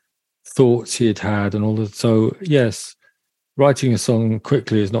the thoughts he had, and so yes, writing a song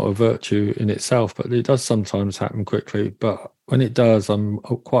quickly is not a virtue in itself, but it does sometimes happen quickly. But when it does, I'm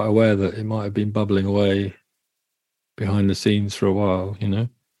quite aware that it might have been bubbling away behind the scenes for a while, I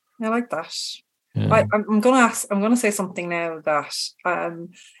like that. Yeah. I'm going to say something now that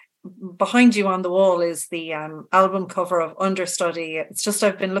behind you on the wall is the album cover of Understudy. It's just,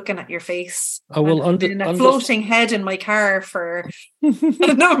 I've been looking at your face. Oh, well, a floating head in my car for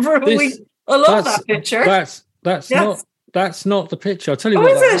a number of weeks. I love that picture. That's not the picture. I'll tell you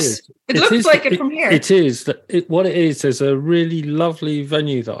what that is. It looks like it from here. It is. What it is, there's a really lovely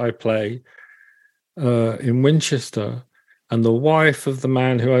venue that I play in Winchester, and the wife of the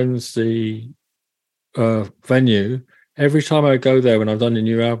man who owns the venue, every time I go there when I've done a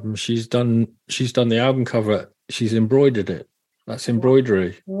new album, she's done the album cover. She's embroidered it. That's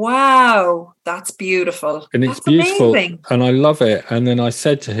embroidery. Wow, that's beautiful. And it's beautiful. Amazing. And I love it. And then I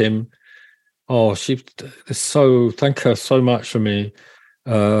said to him, "Oh, thank her so much for me.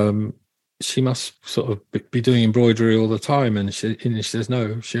 She must sort of be doing embroidery all the time." And she says,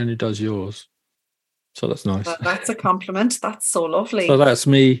 "No, she only does yours." So that's nice. That's a compliment. That's so lovely. So that's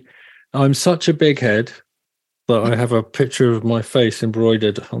me. I'm such a big head that I have a picture of my face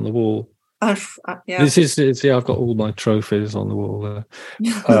embroidered on the wall. Yeah. This is I've got all my trophies on the wall there.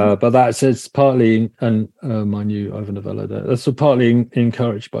 But it's partly, and my new over novella there. That's partly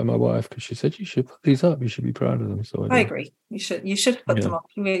encouraged by my wife, because she said, "You should put these up. You should be proud of them." So I agree. You should put them up.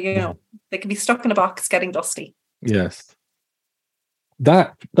 They can be stuck in a box getting dusty. Yes.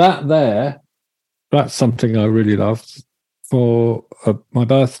 That there that's something I really loved. For my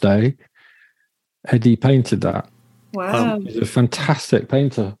birthday, Eddie painted that. Wow. He's a fantastic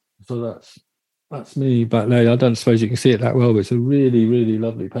painter. So that's me back there. I don't suppose you can see it that well, but it's a really, really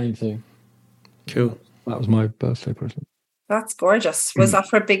lovely painting. Cool. That was my birthday present. That's gorgeous. Was that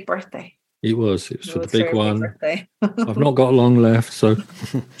for a big birthday? It was for the big for a one. birthday. I've not got long left, so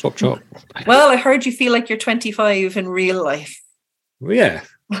chop chop. Well, I heard you feel like you're 25 in real life. Yeah.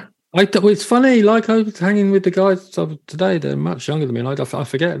 It's funny, like I was hanging with the guys of today, they're much younger than me, and I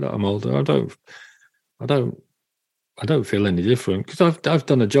forget that I'm older. I don't feel any different because I've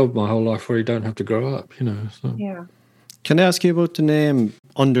done a job my whole life where you don't have to grow up, you know. So. Yeah. Can I ask you about the name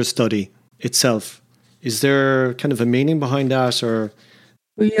Understudy itself? Is there kind of a meaning behind that, or?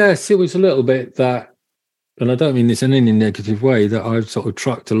 Well, yes, it was a little bit that, and I don't mean this in any negative way, that I've sort of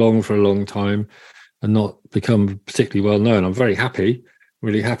trucked along for a long time and not become particularly well known. I'm very happy,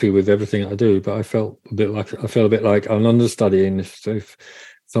 really happy with everything I do, but I felt a bit like I'm understudy, and if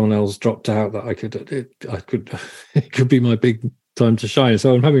someone else dropped out, that it could be my big time to shine.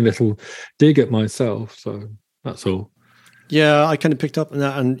 So I'm having a little dig at myself. So that's all. Yeah, I kind of picked up on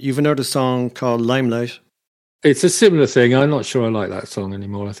that. And you've another song called Limelight. It's a similar thing. I'm not sure I like that song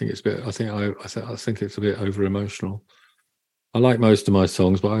anymore. I think it's a bit. I think it's a bit over emotional. I like most of my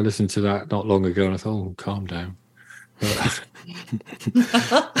songs, but I listened to that not long ago and I thought, oh, calm down.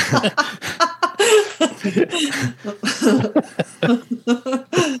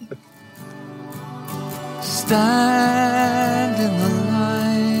 Stand in the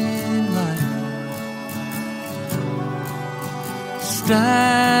limelight.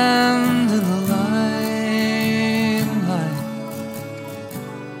 Stand in the limelight.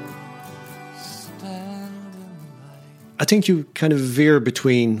 Stand in the light. I think you kind of veer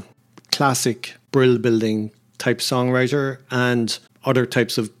between classic brill building type songwriter and other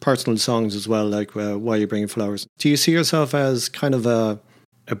types of personal songs as well, like Why You Bringing Flowers. Do you see yourself as kind of a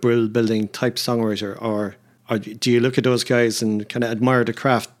brill building type songwriter, or do you look at those guys and kind of admire the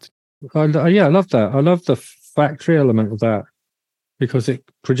craft? I love that. I love the factory element of that because it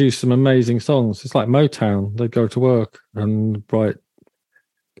produced some amazing songs. It's like Motown. They go to work and write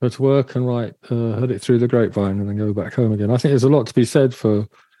Heard It Through the Grapevine and then go back home again. I think there's a lot to be said for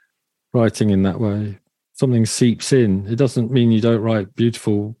writing in that way. Something seeps in. It doesn't mean you don't write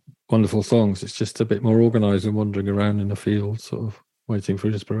beautiful, wonderful songs. It's just a bit more organised and wandering around in the field, sort of waiting for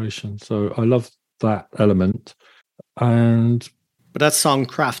inspiration. So I love that element. But that's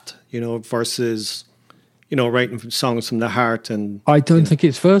songcraft, versus, writing songs from the heart. And I don't think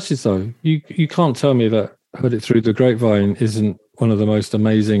it's verses though. You can't tell me that Heard It Through the Grapevine isn't one of the most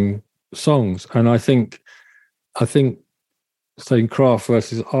amazing songs. And I think saying craft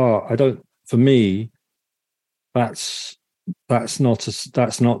versus art, for me, that's not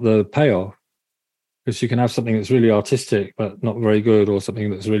the payoff, because you can have something that's really artistic but not very good, or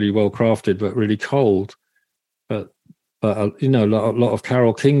something that's really well crafted but really cold. But a lot of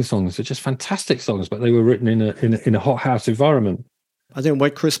Carole King songs are just fantastic songs, but they were written in a hothouse environment. I think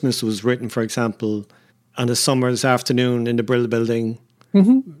White Christmas was written, for example, on a summer's afternoon in the Brill Building.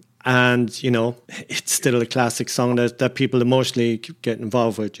 Mm-hmm. And, it's still a classic song that people emotionally get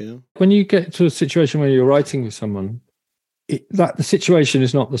involved with, When you get to a situation where you're writing with someone, the situation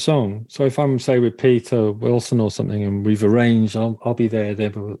is not the song. So if I'm, say, with Peter Wilson or something and we've arranged, I'll be there,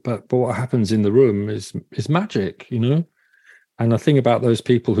 but what happens in the room is magic, And the thing about those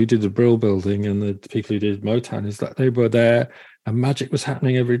people who did the Brill Building and the people who did Motown is that they were there and magic was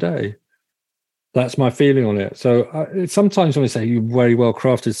happening every day. That's my feeling on it. So sometimes when I say very well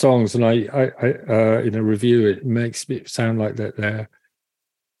crafted songs, and I in a review, it makes it sound like that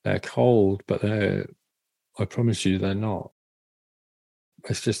they're cold, but I promise you, they're not.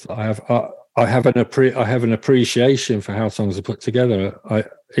 It's just I have an appreciation for how songs are put together.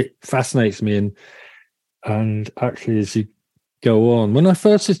 It fascinates me, and actually, as you go on, when I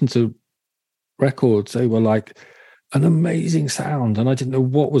first listened to records, they were like an amazing sound, and I didn't know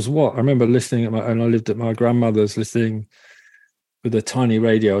what was what. I remember listening and I lived at my grandmother's, listening with a tiny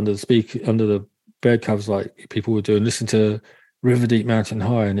radio under the bed covers, like people were doing, listening to River Deep Mountain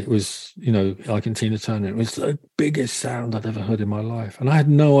High, and it was, like in Tina Turner, it was the biggest sound I'd ever heard in my life, and I had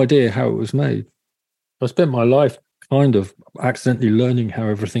no idea how it was made. I spent my life kind of accidentally learning how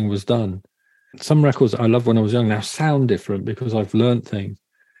everything was done. Some records I loved when I was young now sound different because I've learned things.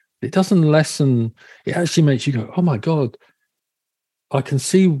 It doesn't lessen, it actually makes you go, oh my God, I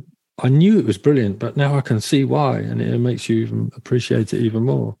knew it was brilliant, but now I can see why, and it makes you even appreciate it even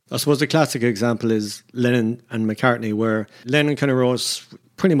more. I suppose the classic example is Lennon and McCartney, where Lennon kind of wrote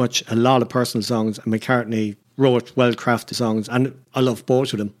pretty much a lot of personal songs and McCartney wrote well-crafted songs, and I love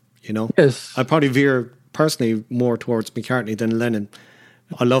both of them. you know? Yes. I probably veer personally more towards McCartney than Lennon.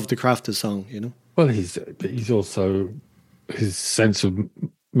 I love the craft of song, you know? Well, he's also, his sense of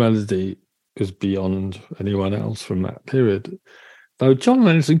melody is beyond anyone else from that period. Though John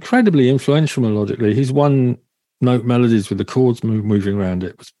Lennon's incredibly influential melodically. His one-note melodies with the chords moving around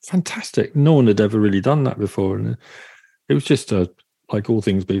it was fantastic. No one had ever really done that before. And it was just, like all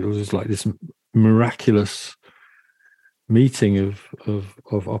things Beatles, it was like this miraculous meeting of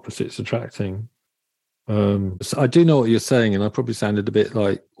opposites attracting. So I do know what you're saying, and I probably sounded a bit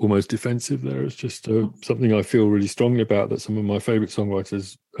like almost defensive there. It's just something I feel really strongly about, that some of my favourite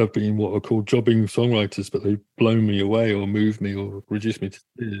songwriters have been what are called jobbing songwriters, but they've blown me away or moved me or reduced me to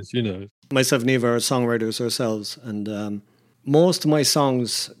tears, you know. Myself and Eva are songwriters ourselves, and most of my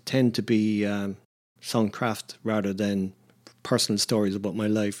songs tend to be songcraft rather than personal stories about my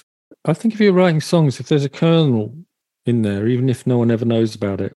life. I think if you're writing songs, if there's a kernel in there, even if no one ever knows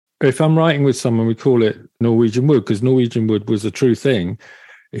about it. If I'm writing with someone, we call it Norwegian Wood, because Norwegian Wood was a true thing.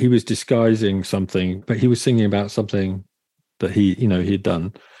 He was disguising something, but he was singing about something that he'd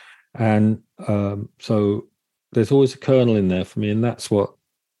done. And so there's always a kernel in there for me, and that's what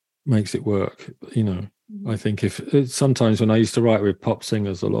makes it work. You know, I think sometimes when I used to write with pop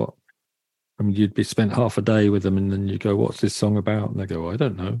singers a lot, I mean, you'd be spent half a day with them, and then you go, "What's this song about?" And they go, "I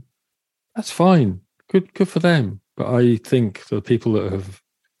don't know." That's fine, good for them. But I think the people that have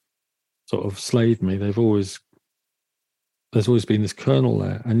sort of slaved me, there's always been this kernel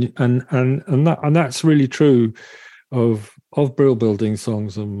there, and that's really true of Brill Building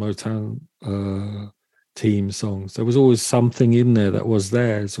songs and Motown team songs. There was always something in there that was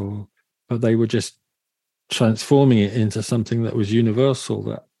theirs, but they were just transforming it into something that was universal,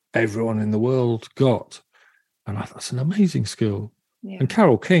 that everyone in the world got. And I thought that's an amazing skill. Yeah. And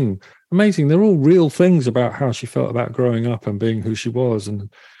Carole King, amazing. They're all real things about how she felt about growing up and being who she was, and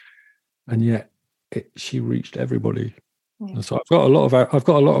yet she reached everybody. Yeah. And so I've got a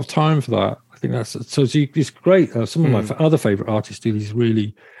lot of time for that. I think it's great. Some of my other favorite artists do these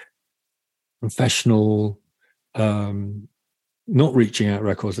really professional, not reaching out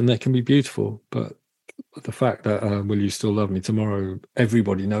records, and they can be beautiful. But the fact that Will You Still Love Me Tomorrow,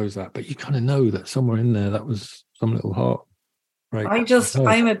 everybody knows that, but you kind of know that somewhere in there that was some little heart. Right.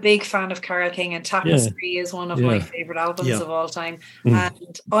 I'm a big fan of Carole King, and Tapestry is one of my favorite albums of all time. And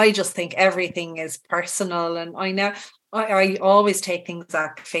I just think everything is personal, and I always take things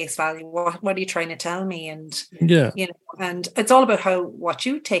at face value. What are you trying to tell me? And and it's all about what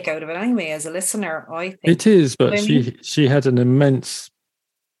you take out of it anyway as a listener, I think. It is, but she had an immense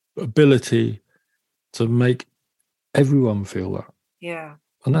ability to make everyone feel that. Yeah.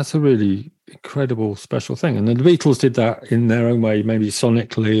 And that's a really incredible, special thing. And the Beatles did that in their own way, maybe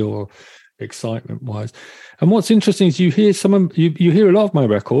sonically or excitement-wise. And what's interesting is you hear you hear a lot of my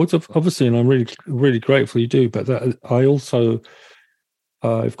records, obviously, and I'm really, really grateful you do. But I also,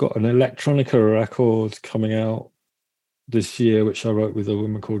 I've got an electronica record coming out this year, which I wrote with a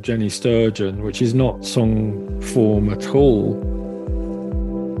woman called Jenny Sturgeon, which is not song form at all.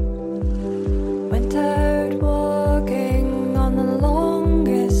 Went out walking on the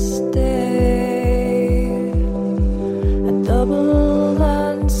longest day, a double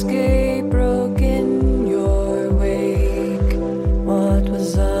landscape broke in your wake. What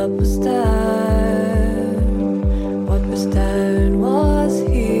was up was down, what was down was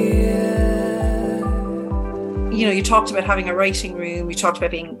here. You know, you talked about having a writing room, you talked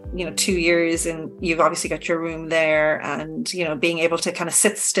about being, 2 years, and you've obviously got your room there, and, being able to kind of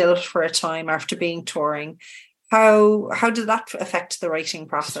sit still for a time after being touring. How did that affect the writing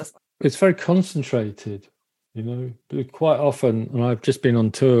process? It's very concentrated, quite often, and I've just been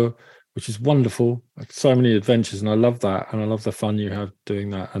on tour, which is wonderful. So many adventures, and I love that, and I love the fun you have doing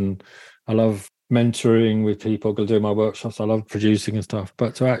that, and I love mentoring with people, doing my workshops. I love producing and stuff,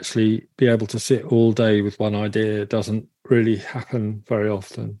 but to actually be able to sit all day with one idea doesn't really happen very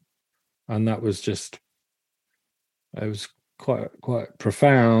often. And that was it was quite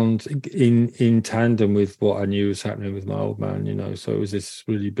profound in tandem with what I knew was happening with my old man, so it was this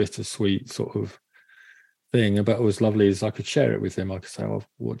really bittersweet sort of thing. But it was lovely as I could share it with him. I could say, "Well,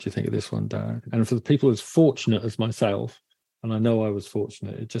 what do you think of this one, Dad?" And for the people as fortunate as myself, and I know I was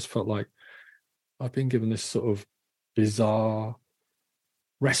fortunate, it just felt like I've been given this sort of bizarre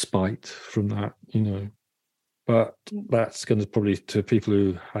respite from that, But that's going to probably, to people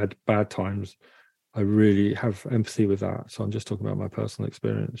who had bad times, I really have empathy with that. So I'm just talking about my personal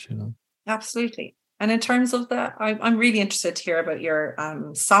experience, Absolutely. And in terms of that, I'm really interested to hear about your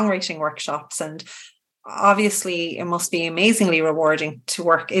songwriting workshops. And obviously it must be amazingly rewarding to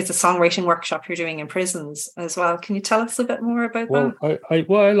work. It's a songwriting workshop you're doing in prisons as well. Can you tell us a bit more about Well, that?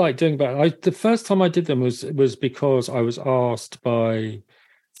 what I like doing about it, the first time I did them was because I was asked by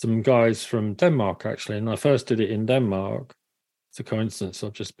some guys from Denmark, actually, and I first did it in Denmark. It's a coincidence.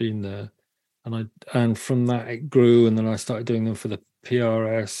 I've just been there, and from that it grew, and then I started doing them for the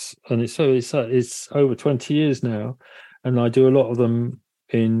PRS, and it's over 20 years now, and I do a lot of them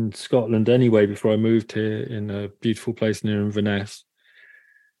in Scotland anyway. Before I moved here, in a beautiful place near Inverness,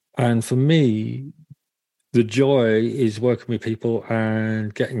 and for me, the joy is working with people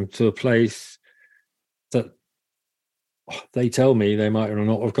and getting to a place that they tell me they might or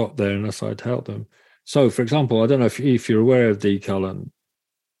not have got there unless I'd helped them. So, for example, I don't know if you're aware of Dee Cullen.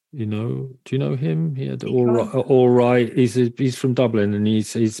 Do you know him? He had all right. He's from Dublin, and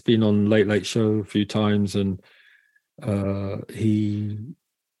he's been on Late Late Show a few times, and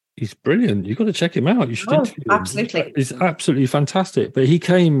he's brilliant. You've got to check him out. You should interview him. Absolutely. He's absolutely fantastic. But he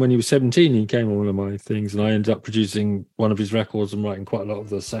came when he was 17. He came on one of my things, and I ended up producing one of his records and writing quite a lot of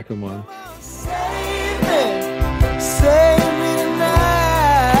the second one. Save me tonight.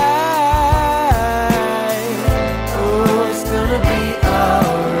 Oh, it's gonna be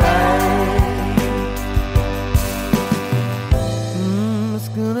alright. It's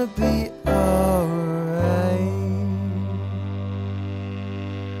gonna be alright.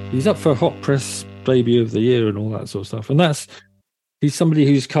 He's up for Hot Press Baby of the Year and all that sort of stuff. And he's somebody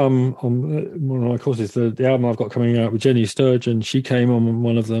who's come on one of my courses. The album I've got coming out with Jenny Sturgeon, she came on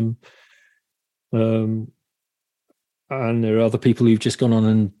one of them. And there are other people who've just gone on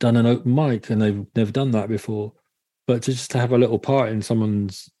and done an open mic, and they've never done that before. But to have a little part in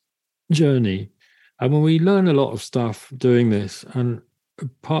someone's journey. And when we learn a lot of stuff doing this, and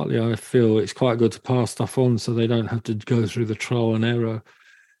partly I feel it's quite good to pass stuff on so they don't have to go through the trial and error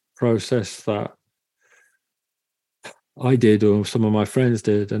process that I did or some of my friends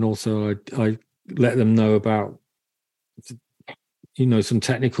did. And also I let them know about some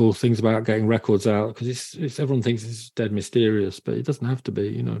technical things about getting records out, because it's everyone thinks it's dead mysterious, but it doesn't have to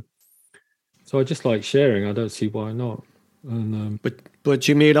be, So I just like sharing. I don't see why not. And but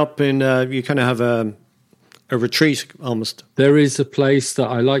you meet up in you kind of have a retreat almost. There is a place that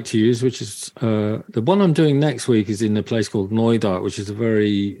I like to use, which is the one I'm doing next week is in a place called Noida, which is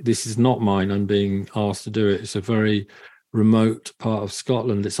this is not mine. I'm being asked to do it. It's a very remote part of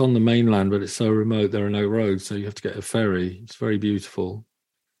Scotland. It's on the mainland, but it's so remote there are no roads, so you have to get a ferry. It's very beautiful.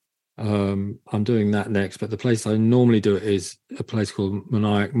 I'm doing that next, but the place I normally do it is a place called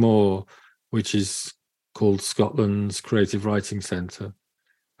Maniac Moor, which is called Scotland's Creative Writing Centre,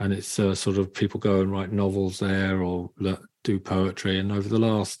 and it's sort of people go and write novels there or do poetry. And over the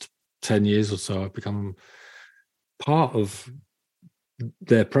last 10 years or so, I've become part of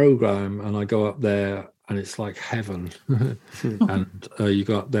their program, and I go up there and it's like heaven. And you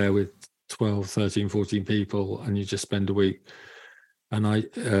go up there with 12, 13, 14 people, and you just spend a week and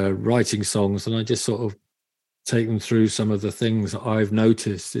writing songs, and I just sort of take them through some of the things that I've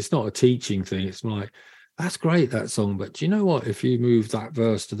noticed. It's not a teaching thing. It's like, that's great, that song, but do you know what? If you move that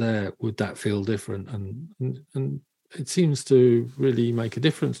verse to there, would that feel different? And it seems to really make a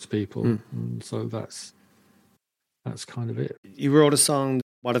difference to people. And so that's kind of it. You wrote a song,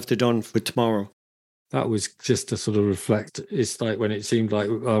 What Have They Done with Tomorrow? That was just to sort of reflect. It's like when it seemed like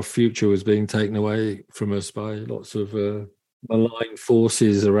our future was being taken away from us by lots of malign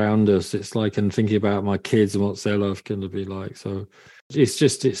forces around us. It's like, and thinking about my kids and what's their life going to be like. So it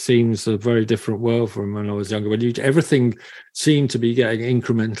seems a very different world from when I was younger, when everything seemed to be getting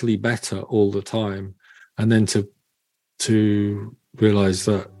incrementally better all the time. And then to realize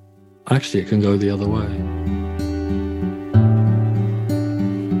that actually it can go the other way.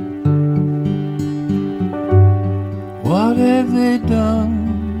 What have they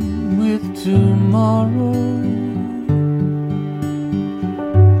done with tomorrow?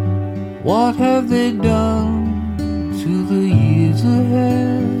 What have they done to the years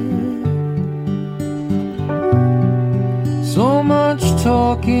ahead? So much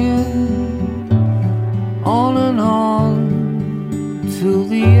talking, on and on, till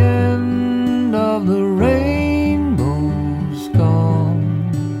the end of the rainbow's gone.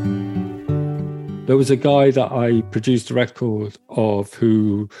 There was a guy that I produced a record of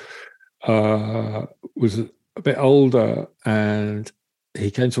who was a bit older, and he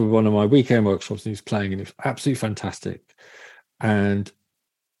came to one of my weekend workshops and he was playing, and it was absolutely fantastic. And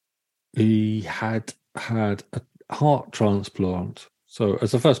he had had a heart transplant. So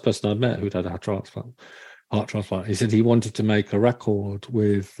as the first person I met who'd had a heart transplant, he said he wanted to make a record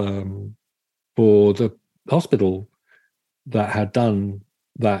with for the hospital that had done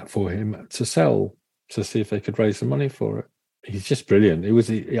that for him to sell to see if they could raise some money for it. He's just brilliant.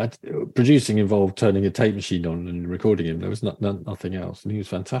 Producing involved turning a tape machine on and recording him. There was nothing else, and he was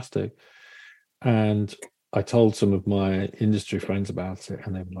fantastic. And I told some of my industry friends about it,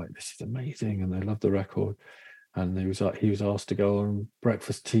 and they were like, "This is amazing," and they loved the record. And he was asked to go on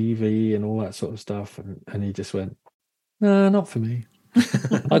breakfast TV and all that sort of stuff, and he just went, "No, not for me."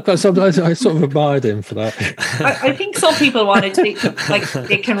 I sort of admired him for that. I think some people wanted to be like,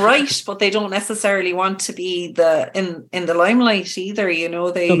 they can write, but they don't necessarily want to be in the limelight either. You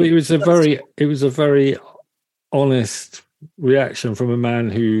know, but it was a very honest reaction from a man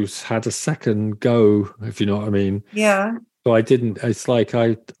who's had a second go, if you know what I mean. Yeah. So I didn't. It's like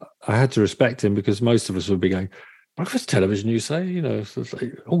I had to respect him, because most of us would be going, breakfast television, you say, you know, so it's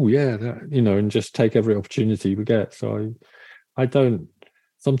like, oh yeah, that, you know, and just take every opportunity we get. So I don't.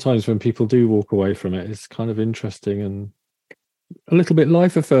 Sometimes when people do walk away from it, it's kind of interesting and a little bit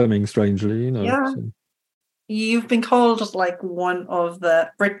life affirming, strangely, you know. Yeah. So. You've been called like one of the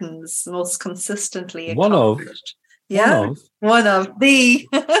Britain's most consistently accomplished. One of the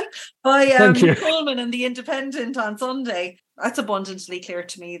by Coleman and the Independent on Sunday. That's abundantly clear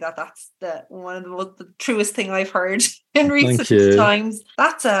to me that's one of the truest thing I've heard in recent times.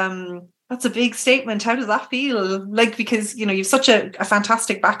 That's a big statement. How does that feel? Like, because, you know, you've such a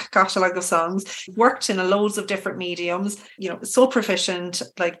fantastic back catalogue of songs, you've worked in loads of different mediums, you know, so proficient,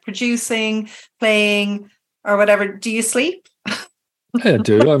 like producing, playing, or whatever. Do you sleep? Yeah, I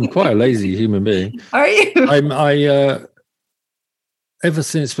do. I'm quite a lazy human being. Are you? Ever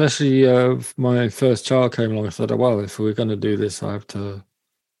since, especially my first child came along, I thought, well, if we're going to do this, I have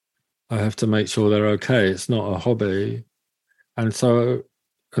to make sure they're okay. It's not a hobby. And so,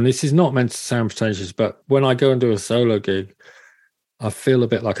 and this is not meant to sound pretentious, but when I go and do a solo gig, I feel a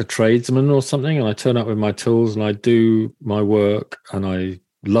bit like a tradesman or something, and I turn up with my tools and I do my work and I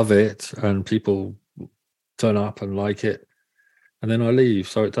love it, and people turn up and like it, and then I leave.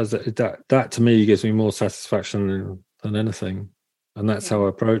 So it does that to me gives me more satisfaction than anything, and that's how I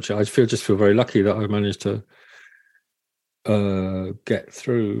approach it. I just feel very lucky that I managed to get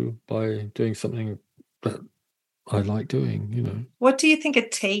through by doing something that I like doing, you know. What do you think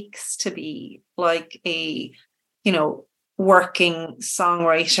it takes to be like a, you know, working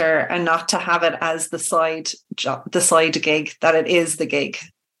songwriter and not to have it as the side job, the side gig, that it is the gig?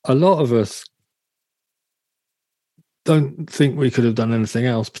 A lot of us don't think we could have done anything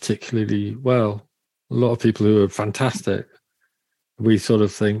else particularly well. A lot of people who are fantastic, we sort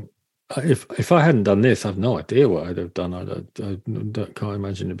of think, if I hadn't done this, I've no idea what I'd have done. I can't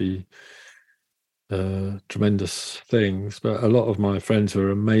imagine it'd be tremendous things. But a lot of my friends who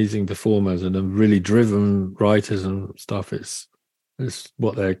are amazing performers and are really driven writers and stuff, it's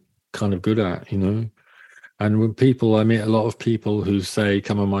what they're kind of good at, you know. And when I meet a lot of people who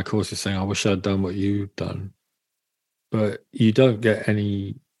come on my courses saying, I wish I'd done what you've done. But you don't get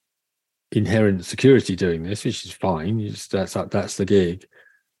any inherent security doing this, which is fine. That's the gig.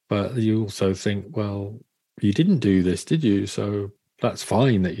 But you also think, well, you didn't do this, did you? So that's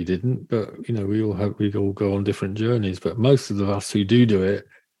fine that you didn't. But you know, we all go on different journeys. But most of us who do it,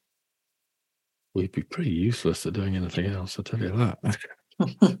 we'd be pretty useless at doing anything else. I'll tell you that.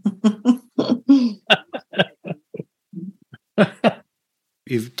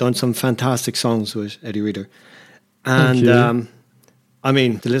 You've done some fantastic songs with Eddie Reader. And I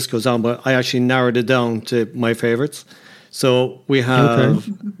mean, the list goes on, but I actually narrowed it down to my favourites. So we have,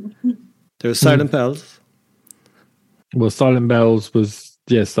 there's Silent Bells. Well, Silent Bells was,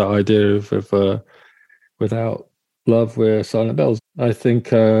 yes, that idea of without love, we're silent bells. I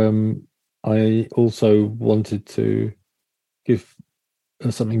think I also wanted to give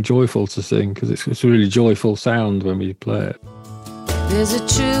something joyful to sing, because it's a really joyful sound when we play it. There's a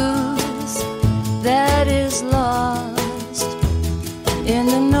truth that is lost in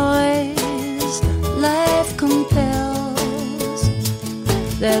the noise life compels,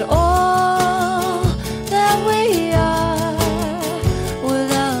 that all that we are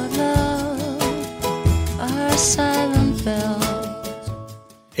without love are silent bells.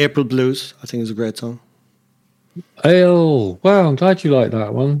 April Blues, I think, is a great song. Oh, wow, I'm glad you like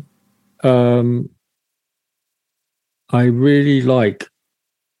that one. I really like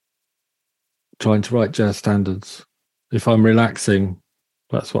trying to write jazz standards. If I'm relaxing,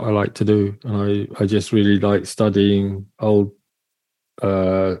 that's what I like to do. And I just really like studying old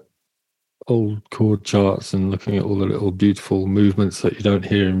chord charts and looking at all the little beautiful movements that you don't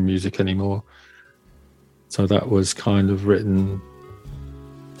hear in music anymore. So that was kind of written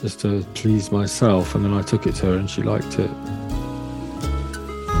just to please myself, and then I took it to her and she liked it.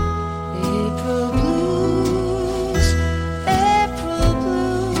 April blues,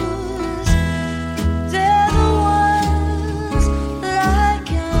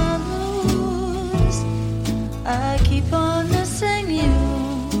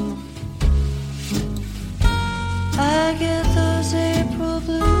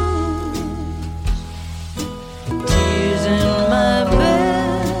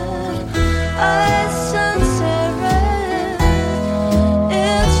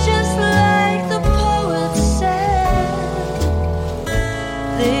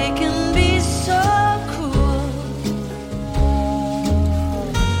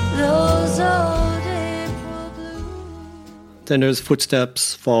 Then there's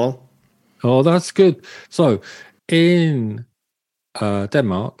Footsteps Fall. Oh, that's good. So in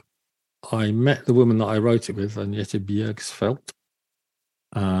Denmark, I met the woman that I wrote it with, Annette Bjergsfeldt,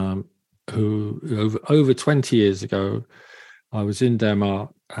 who over 20 years ago, I was in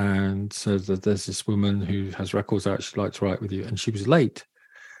Denmark and said that there's this woman who has records out she'd like to write with you. And she was late.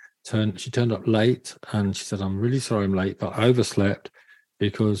 She turned up late and she said, I'm really sorry I'm late, but I overslept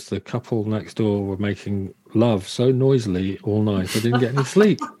because the couple next door were making love so noisily all night. I didn't get any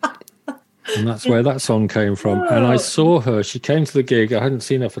sleep. And that's where that song came from. And I saw her. She came to the gig. I hadn't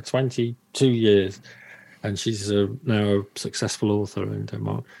seen her for 22 years. And she's now a successful author in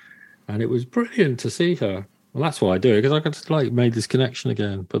Denmark. And it was brilliant to see her. Well, that's why I do it, because I just made this connection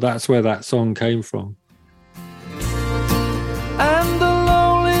again. But that's where that song came from. And the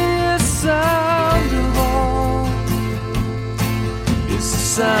loneliest sound of all is the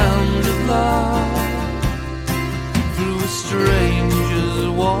sound of love through a stranger's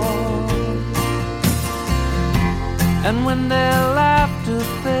wall. And when their laughter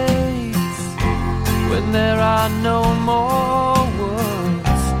fades, when there are no more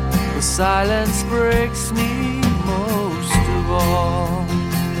words, the silence breaks me most of all.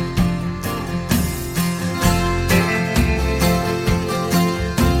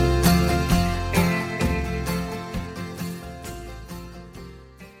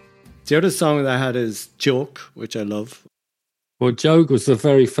 The other song that I had is Joke, which I love. Well, Joke was the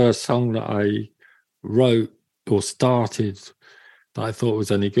very first song that I wrote or started that I thought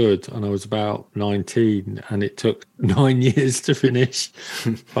was any good. And I was about 19 and it took 9 years to finish.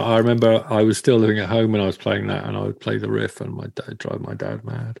 But I remember I was still living at home when I was playing that and I would play the riff and drive my dad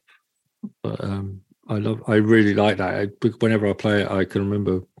mad. But I really like that. Whenever I play it, I can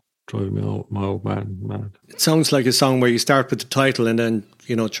remember driving my old man mad. It sounds like a song where you start with the title and then,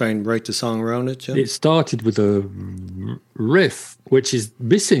 try and write the song around it. Yeah? It started with a riff, which is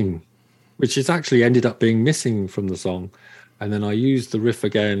missing, which is actually ended up being missing from the song. And then I used the riff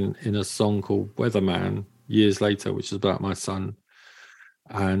again in a song called Weatherman years later, which is about my son.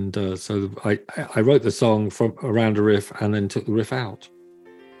 And so I wrote the song from around a riff and then took the riff out,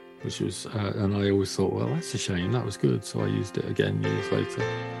 which was, and I always thought, well, that's a shame. That was good. So I used it again years later.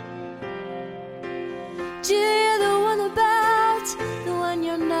 Do you hear the one about the one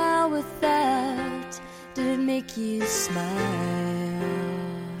you're now without? Did it make you smile?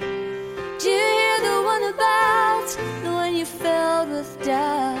 Do you hear the one about the one you filled with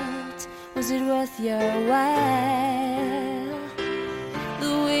doubt? Was it worth your while?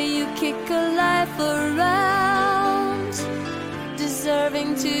 The way you kick a life around,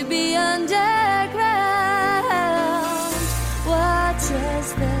 deserving to be underground. What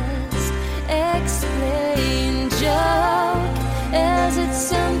does this explain? Joke? Is it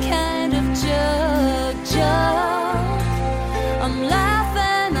some kind of joke? I'm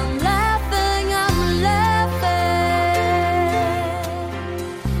laughing, I'm laughing, I'm laughing,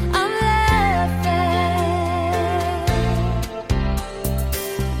 I'm laughing.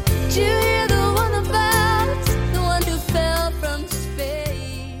 Do you hear the one about the one who fell from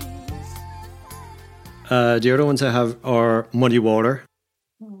space? The other ones I have are Muddy Water.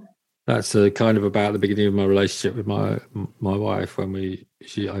 That's kind of about the beginning of my relationship with my wife. When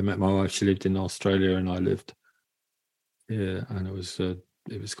I met my wife, she lived in Australia and I lived here, and it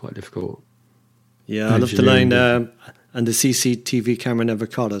was quite difficult. Yeah, I love the line, and the CCTV camera never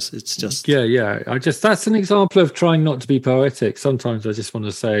caught us. It's just yeah. That's an example of trying not to be poetic. Sometimes I just want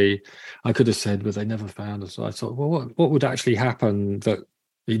to say, I could have said, but they never found us. So I thought, well, what would actually happen that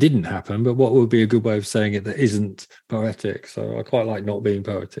it didn't happen, but what would be a good way of saying it that isn't poetic? So I quite like not being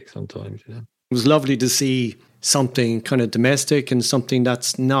poetic sometimes. Yeah. It was lovely to see something kind of domestic and something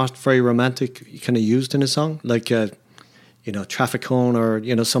that's not very romantic kind of used in a song, like a traffic cone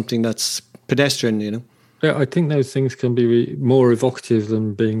or something that's pedestrian. Yeah, I think those things can be more evocative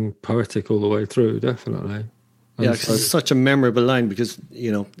than being poetic all the way through. Definitely. And yeah, it's such a memorable line because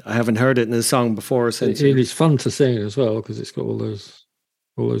I haven't heard it in a song before. Since it's fun to sing as well because it's got all those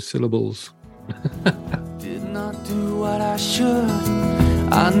syllables. Did not do what I should.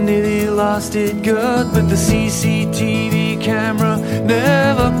 I nearly lost it good, but the CCTV camera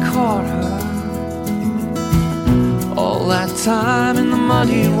never caught her. All that time in the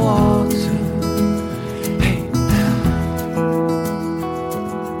muddy water. Hey.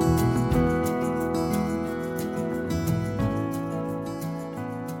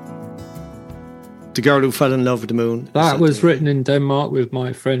 The Girl Who Fell in Love with the Moon. That was written in Denmark with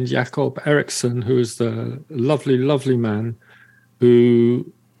my friend Jacob Eriksson, who is the lovely, lovely man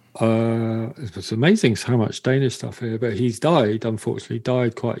who, it's amazing how much Danish stuff here, but he's died, unfortunately,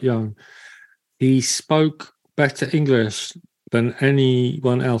 died quite young. He spoke better English than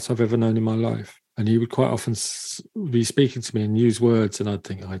anyone else I've ever known in my life. And he would quite often be speaking to me and use words, and I'd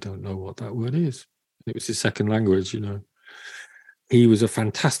think, I don't know what that word is. It was his second language, you know. He was a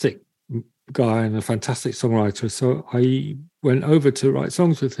fantastic guy and a fantastic songwriter. So I went over to write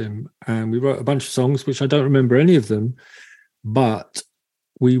songs with him, and we wrote a bunch of songs, which I don't remember any of them, but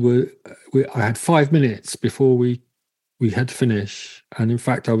I had 5 minutes before we had to finish. And in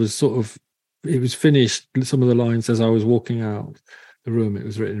fact, it was finished, some of the lines, as I was walking out the room. It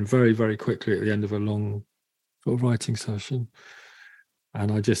was written very, very quickly at the end of a long sort of writing session.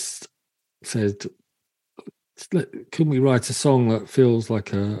 And I just said, can we write a song that feels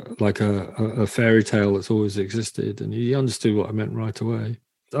like a fairy tale that's always existed? And he understood what I meant right away.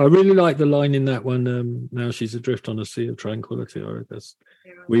 I really like the line in that one, now she's adrift on a sea of tranquility. I guess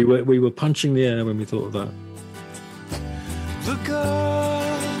we were punching the air when we thought of that. The girl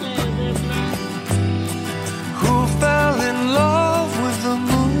who fell in love with the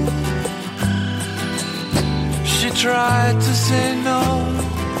moon, she tried to say no,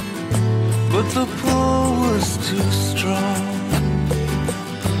 but the pull was too strong.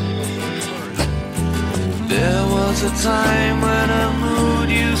 There was a time when her mood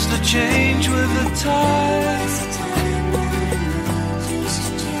used to change with the tides.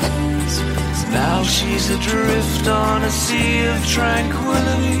 Now she's adrift on a sea of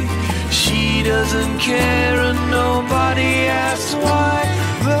tranquility. She doesn't care and nobody asks why.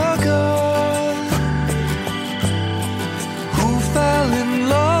 The girl who fell in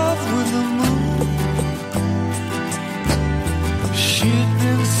love with the moon, she'd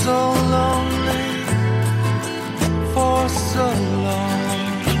been so lonely for so long.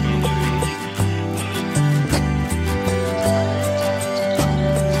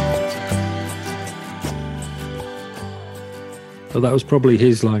 So that was probably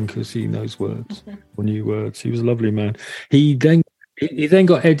his line, because he knows words or new words. He was a lovely man. He then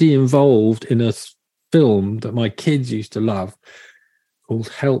got Eddie involved in a film that my kids used to love called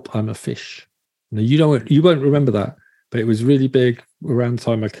Help, I'm a Fish. Now, you won't remember that, but it was really big around the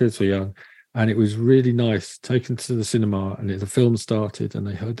time my kids were young, and it was really nice. Taken to the cinema, and the film started, and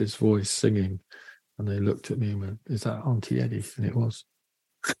they heard this voice singing, and they looked at me and went, "Is that Auntie Eddie?" And it was.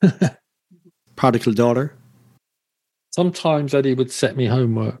 Prodigal daughter. Sometimes Eddie would set me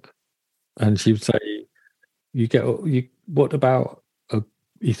homework, and she would say, what about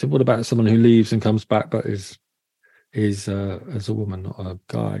someone who leaves and comes back but is as a woman, not a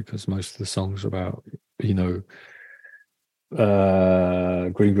guy?" Because most of the songs are about, green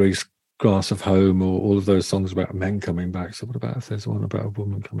grass of home, or all of those songs about men coming back. So what about if there's one about a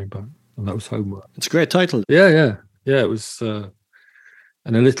woman coming back? And that was homework. It's a great title. Yeah. It was.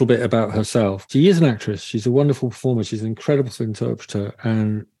 And a little bit about herself. She is an actress. She's a wonderful performer. She's an incredible interpreter,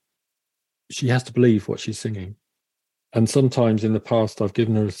 and she has to believe what she's singing. And sometimes in the past, I've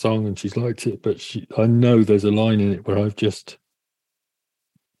given her a song and she's liked it, but I know there's a line in it where I've just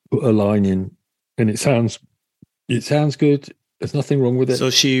put a line in, and it sounds good. There's nothing wrong with it. So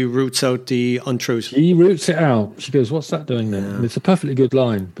she roots out the untruth. She roots it out. She goes, "What's that doing then?" Yeah. And it's a perfectly good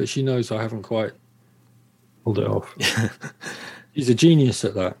line, but she knows I haven't quite pulled it off. She's a genius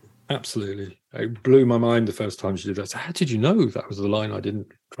at that. Absolutely. It blew my mind the first time she did that. So how did you know that was the line I didn't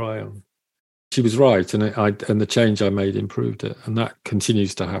try on? She was right, and the change I made improved it, and that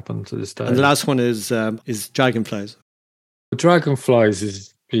continues to happen to this day. And the last one is Dragonflies. Dragonflies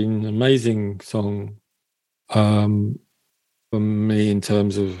has been an amazing song for me in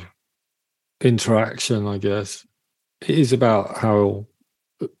terms of interaction, I guess. It is about how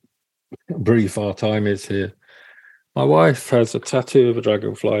brief our time is here. My wife has a tattoo of a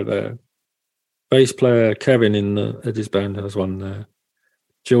dragonfly there. Bass player Kevin in Eddie's band has one there.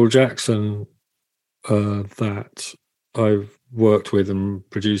 Jill Jackson, that I've worked with and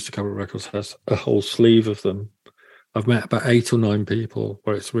produced a couple of records, has a whole sleeve of them. I've met about 8 or 9 people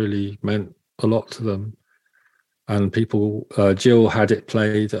where it's really meant a lot to them. And people, Jill had it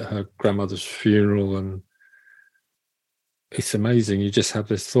played at her grandmother's funeral, and it's amazing. You just have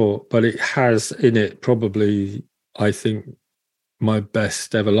this thought, but it has in it probably, I think, my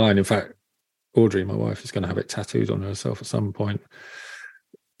best ever line. In fact, Audrey, my wife, is going to have it tattooed on herself at some point.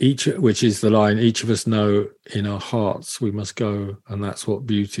 Which is the line, "Each of us know in our hearts we must go, and that's what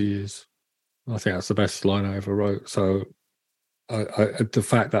beauty is." I think that's the best line I ever wrote. So the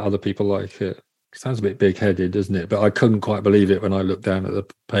fact that other people like it sounds a bit big-headed, doesn't it? But I couldn't quite believe it when I looked down at the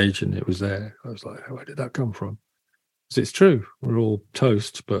page and it was there. I was like, where did that come from? Because it's true. We're all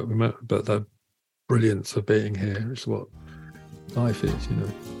toast, but the brilliance of being here is what life is,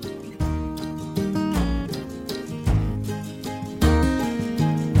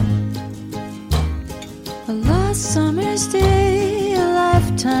 I lost summer's day, a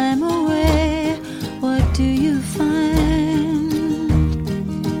lifetime away, what do you find?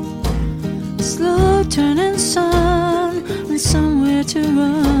 A slow turning sun and somewhere to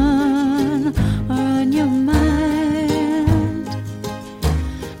run on your mind.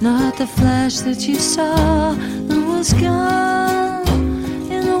 Not the flash that you saw that was gone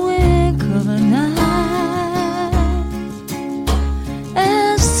in the wink of an eye.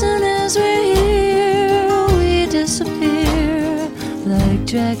 As soon as we're here, we disappear like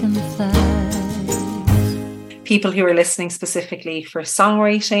dragonflies. People who are listening specifically for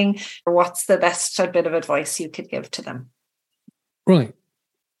songwriting, what's the best bit of advice you could give to them? Right.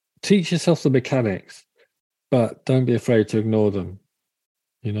 Teach yourself the mechanics, but don't be afraid to ignore them,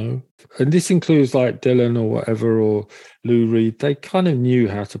 you know? And this includes like Dylan or whatever, or Lou Reed. They kind of knew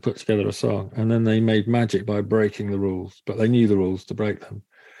how to put together a song, and then they made magic by breaking the rules, but they knew the rules to break them.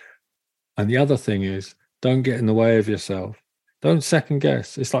 And the other thing is, don't get in the way of yourself. Don't second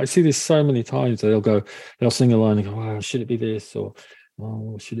guess. It's like, I see this so many times that they'll sing a line and go, oh, should it be this? Or,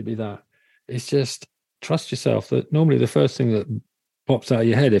 oh, should it be that? It's just trust yourself that normally the first thing that pops out of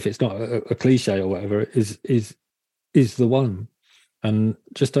your head, if it's not a cliche or whatever, is the one. And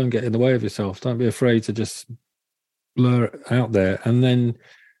just don't get in the way of yourself. Don't be afraid to just blur it out there. And then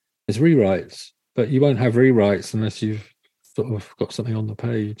there's rewrites, but you won't have rewrites unless you've sort of got something on the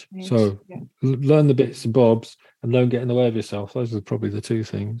page. Right. So learn the bits and bobs and don't get in the way of yourself. Those are probably the two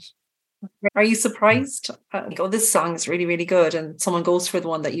things. Are you surprised? This song is really, really good, and someone goes for the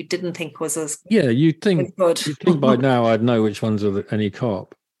one that you didn't think was as you'd think good. You'd think by now I'd know which ones are any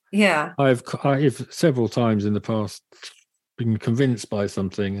cop. Yeah, I've several times in the past been convinced by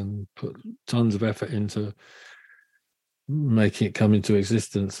something and put tons of effort into making it come into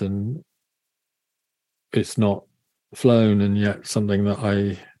existence, and it's not flown, and yet something that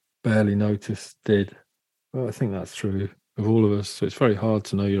I barely noticed did. Well, I think that's true of all of us. So it's very hard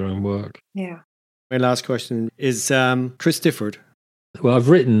to know your own work. Yeah. My last question is Chris Difford. Well, I've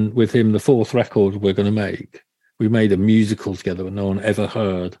written with him the fourth record we're going to make. We made a musical together that no one ever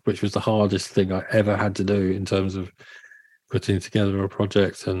heard, which was the hardest thing I ever had to do in terms of putting together a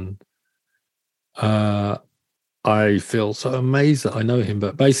project. And I feel so amazed that I know him.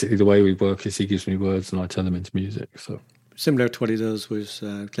 But basically the way we work is he gives me words and I turn them into music. So similar to what he does with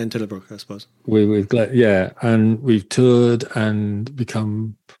Glenn Tillibrook, I suppose. With Glenn, yeah. And we've toured and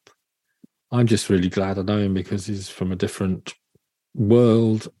become... I'm just really glad I know him because he's from a different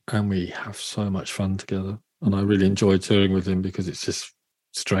world and we have so much fun together. And I really enjoy touring with him because it's just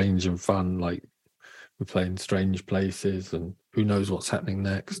strange and fun. Like, we're playing strange places and who knows what's happening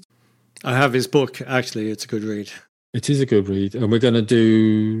next. I have his book, actually. It's a good read. It is a good read. And we're going to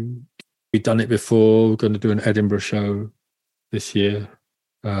do... We've done it before. We're going to do an Edinburgh show this year,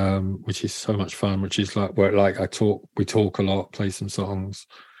 which is so much fun, which is like where we talk a lot, play some songs,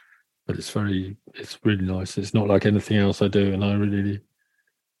 but it's really nice. It's not like anything else I do, and I really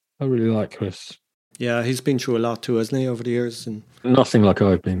like Chris. Yeah, he's been through a lot too, hasn't he, over the years? And nothing like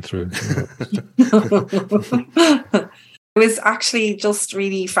I've been through. It was actually just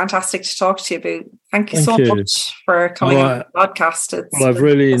really fantastic to talk to you about. Thank you so much for coming on the podcast. I've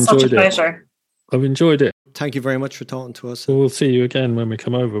really enjoyed such a pleasure. I've enjoyed it. Thank you very much for talking to us. Well, we'll see you again when we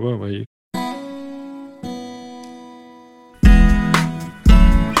come over, won't we?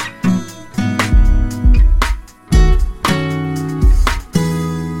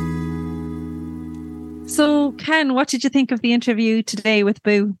 So, Ken, what did you think of the interview today with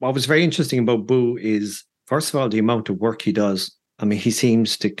Boo? What was very interesting about Boo is, first of all, the amount of work he does. I mean, he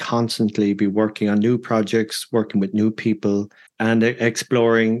seems to constantly be working on new projects, working with new people and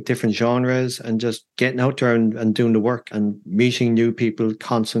exploring different genres and just getting out there and doing the work and meeting new people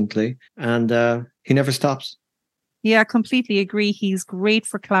constantly. And he never stops. Yeah, I completely agree. He's great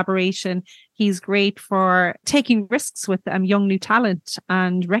for collaboration. He's great for taking risks with young new talent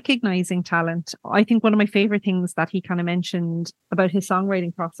and recognizing talent. I think one of my favorite things that he kind of mentioned about his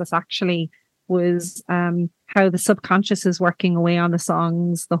songwriting process actually was how the subconscious is working away on the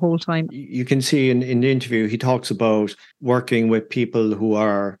songs the whole time. You can see in the interview, he talks about working with people who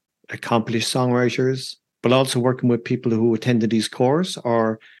are accomplished songwriters, but also working with people who attended his course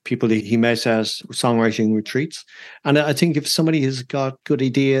or people that he met at songwriting retreats. And I think if somebody has got good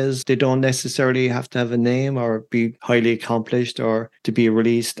ideas, they don't necessarily have to have a name or be highly accomplished or to be a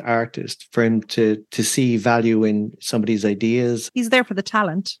released artist for him to see value in somebody's ideas. He's there for the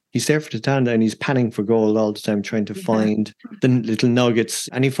talent. He's there for the talent and he's panning for gold all the time, trying to find the little nuggets.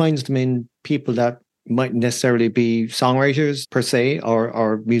 And he finds them in people that mightn't necessarily be songwriters per se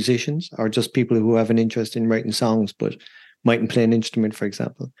or musicians or just people who have an interest in writing songs but mightn't play an instrument, for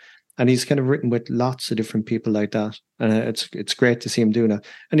example. And he's kind of written with lots of different people like that. And it's great to see him doing that.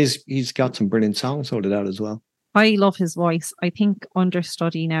 And he's got some brilliant songs out of that as well. I love his voice. I think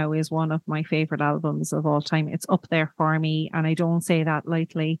Understudy now is one of my favorite albums of all time. It's up there for me, and I don't say that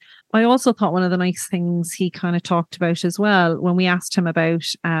lightly. I also thought one of the nice things he kind of talked about as well when we asked him about,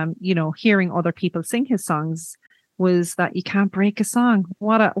 hearing other people sing his songs, was that you can't break a song.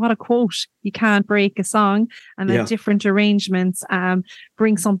 What a quote. You can't break a song, and that different arrangements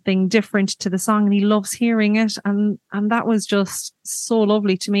bring something different to the song, and he loves hearing it, and that was just so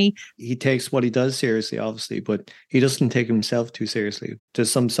lovely to me. He takes what he does seriously, obviously, but he doesn't take himself too seriously.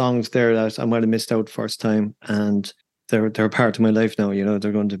 There's some songs there that I might have missed out first time, and they're a part of my life now.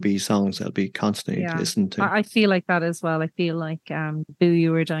 They're going to be songs I'll be constantly listening to. I feel like that as well. I feel like Boo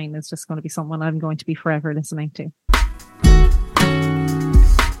Hewerdine is just going to be someone I'm going to be forever listening to.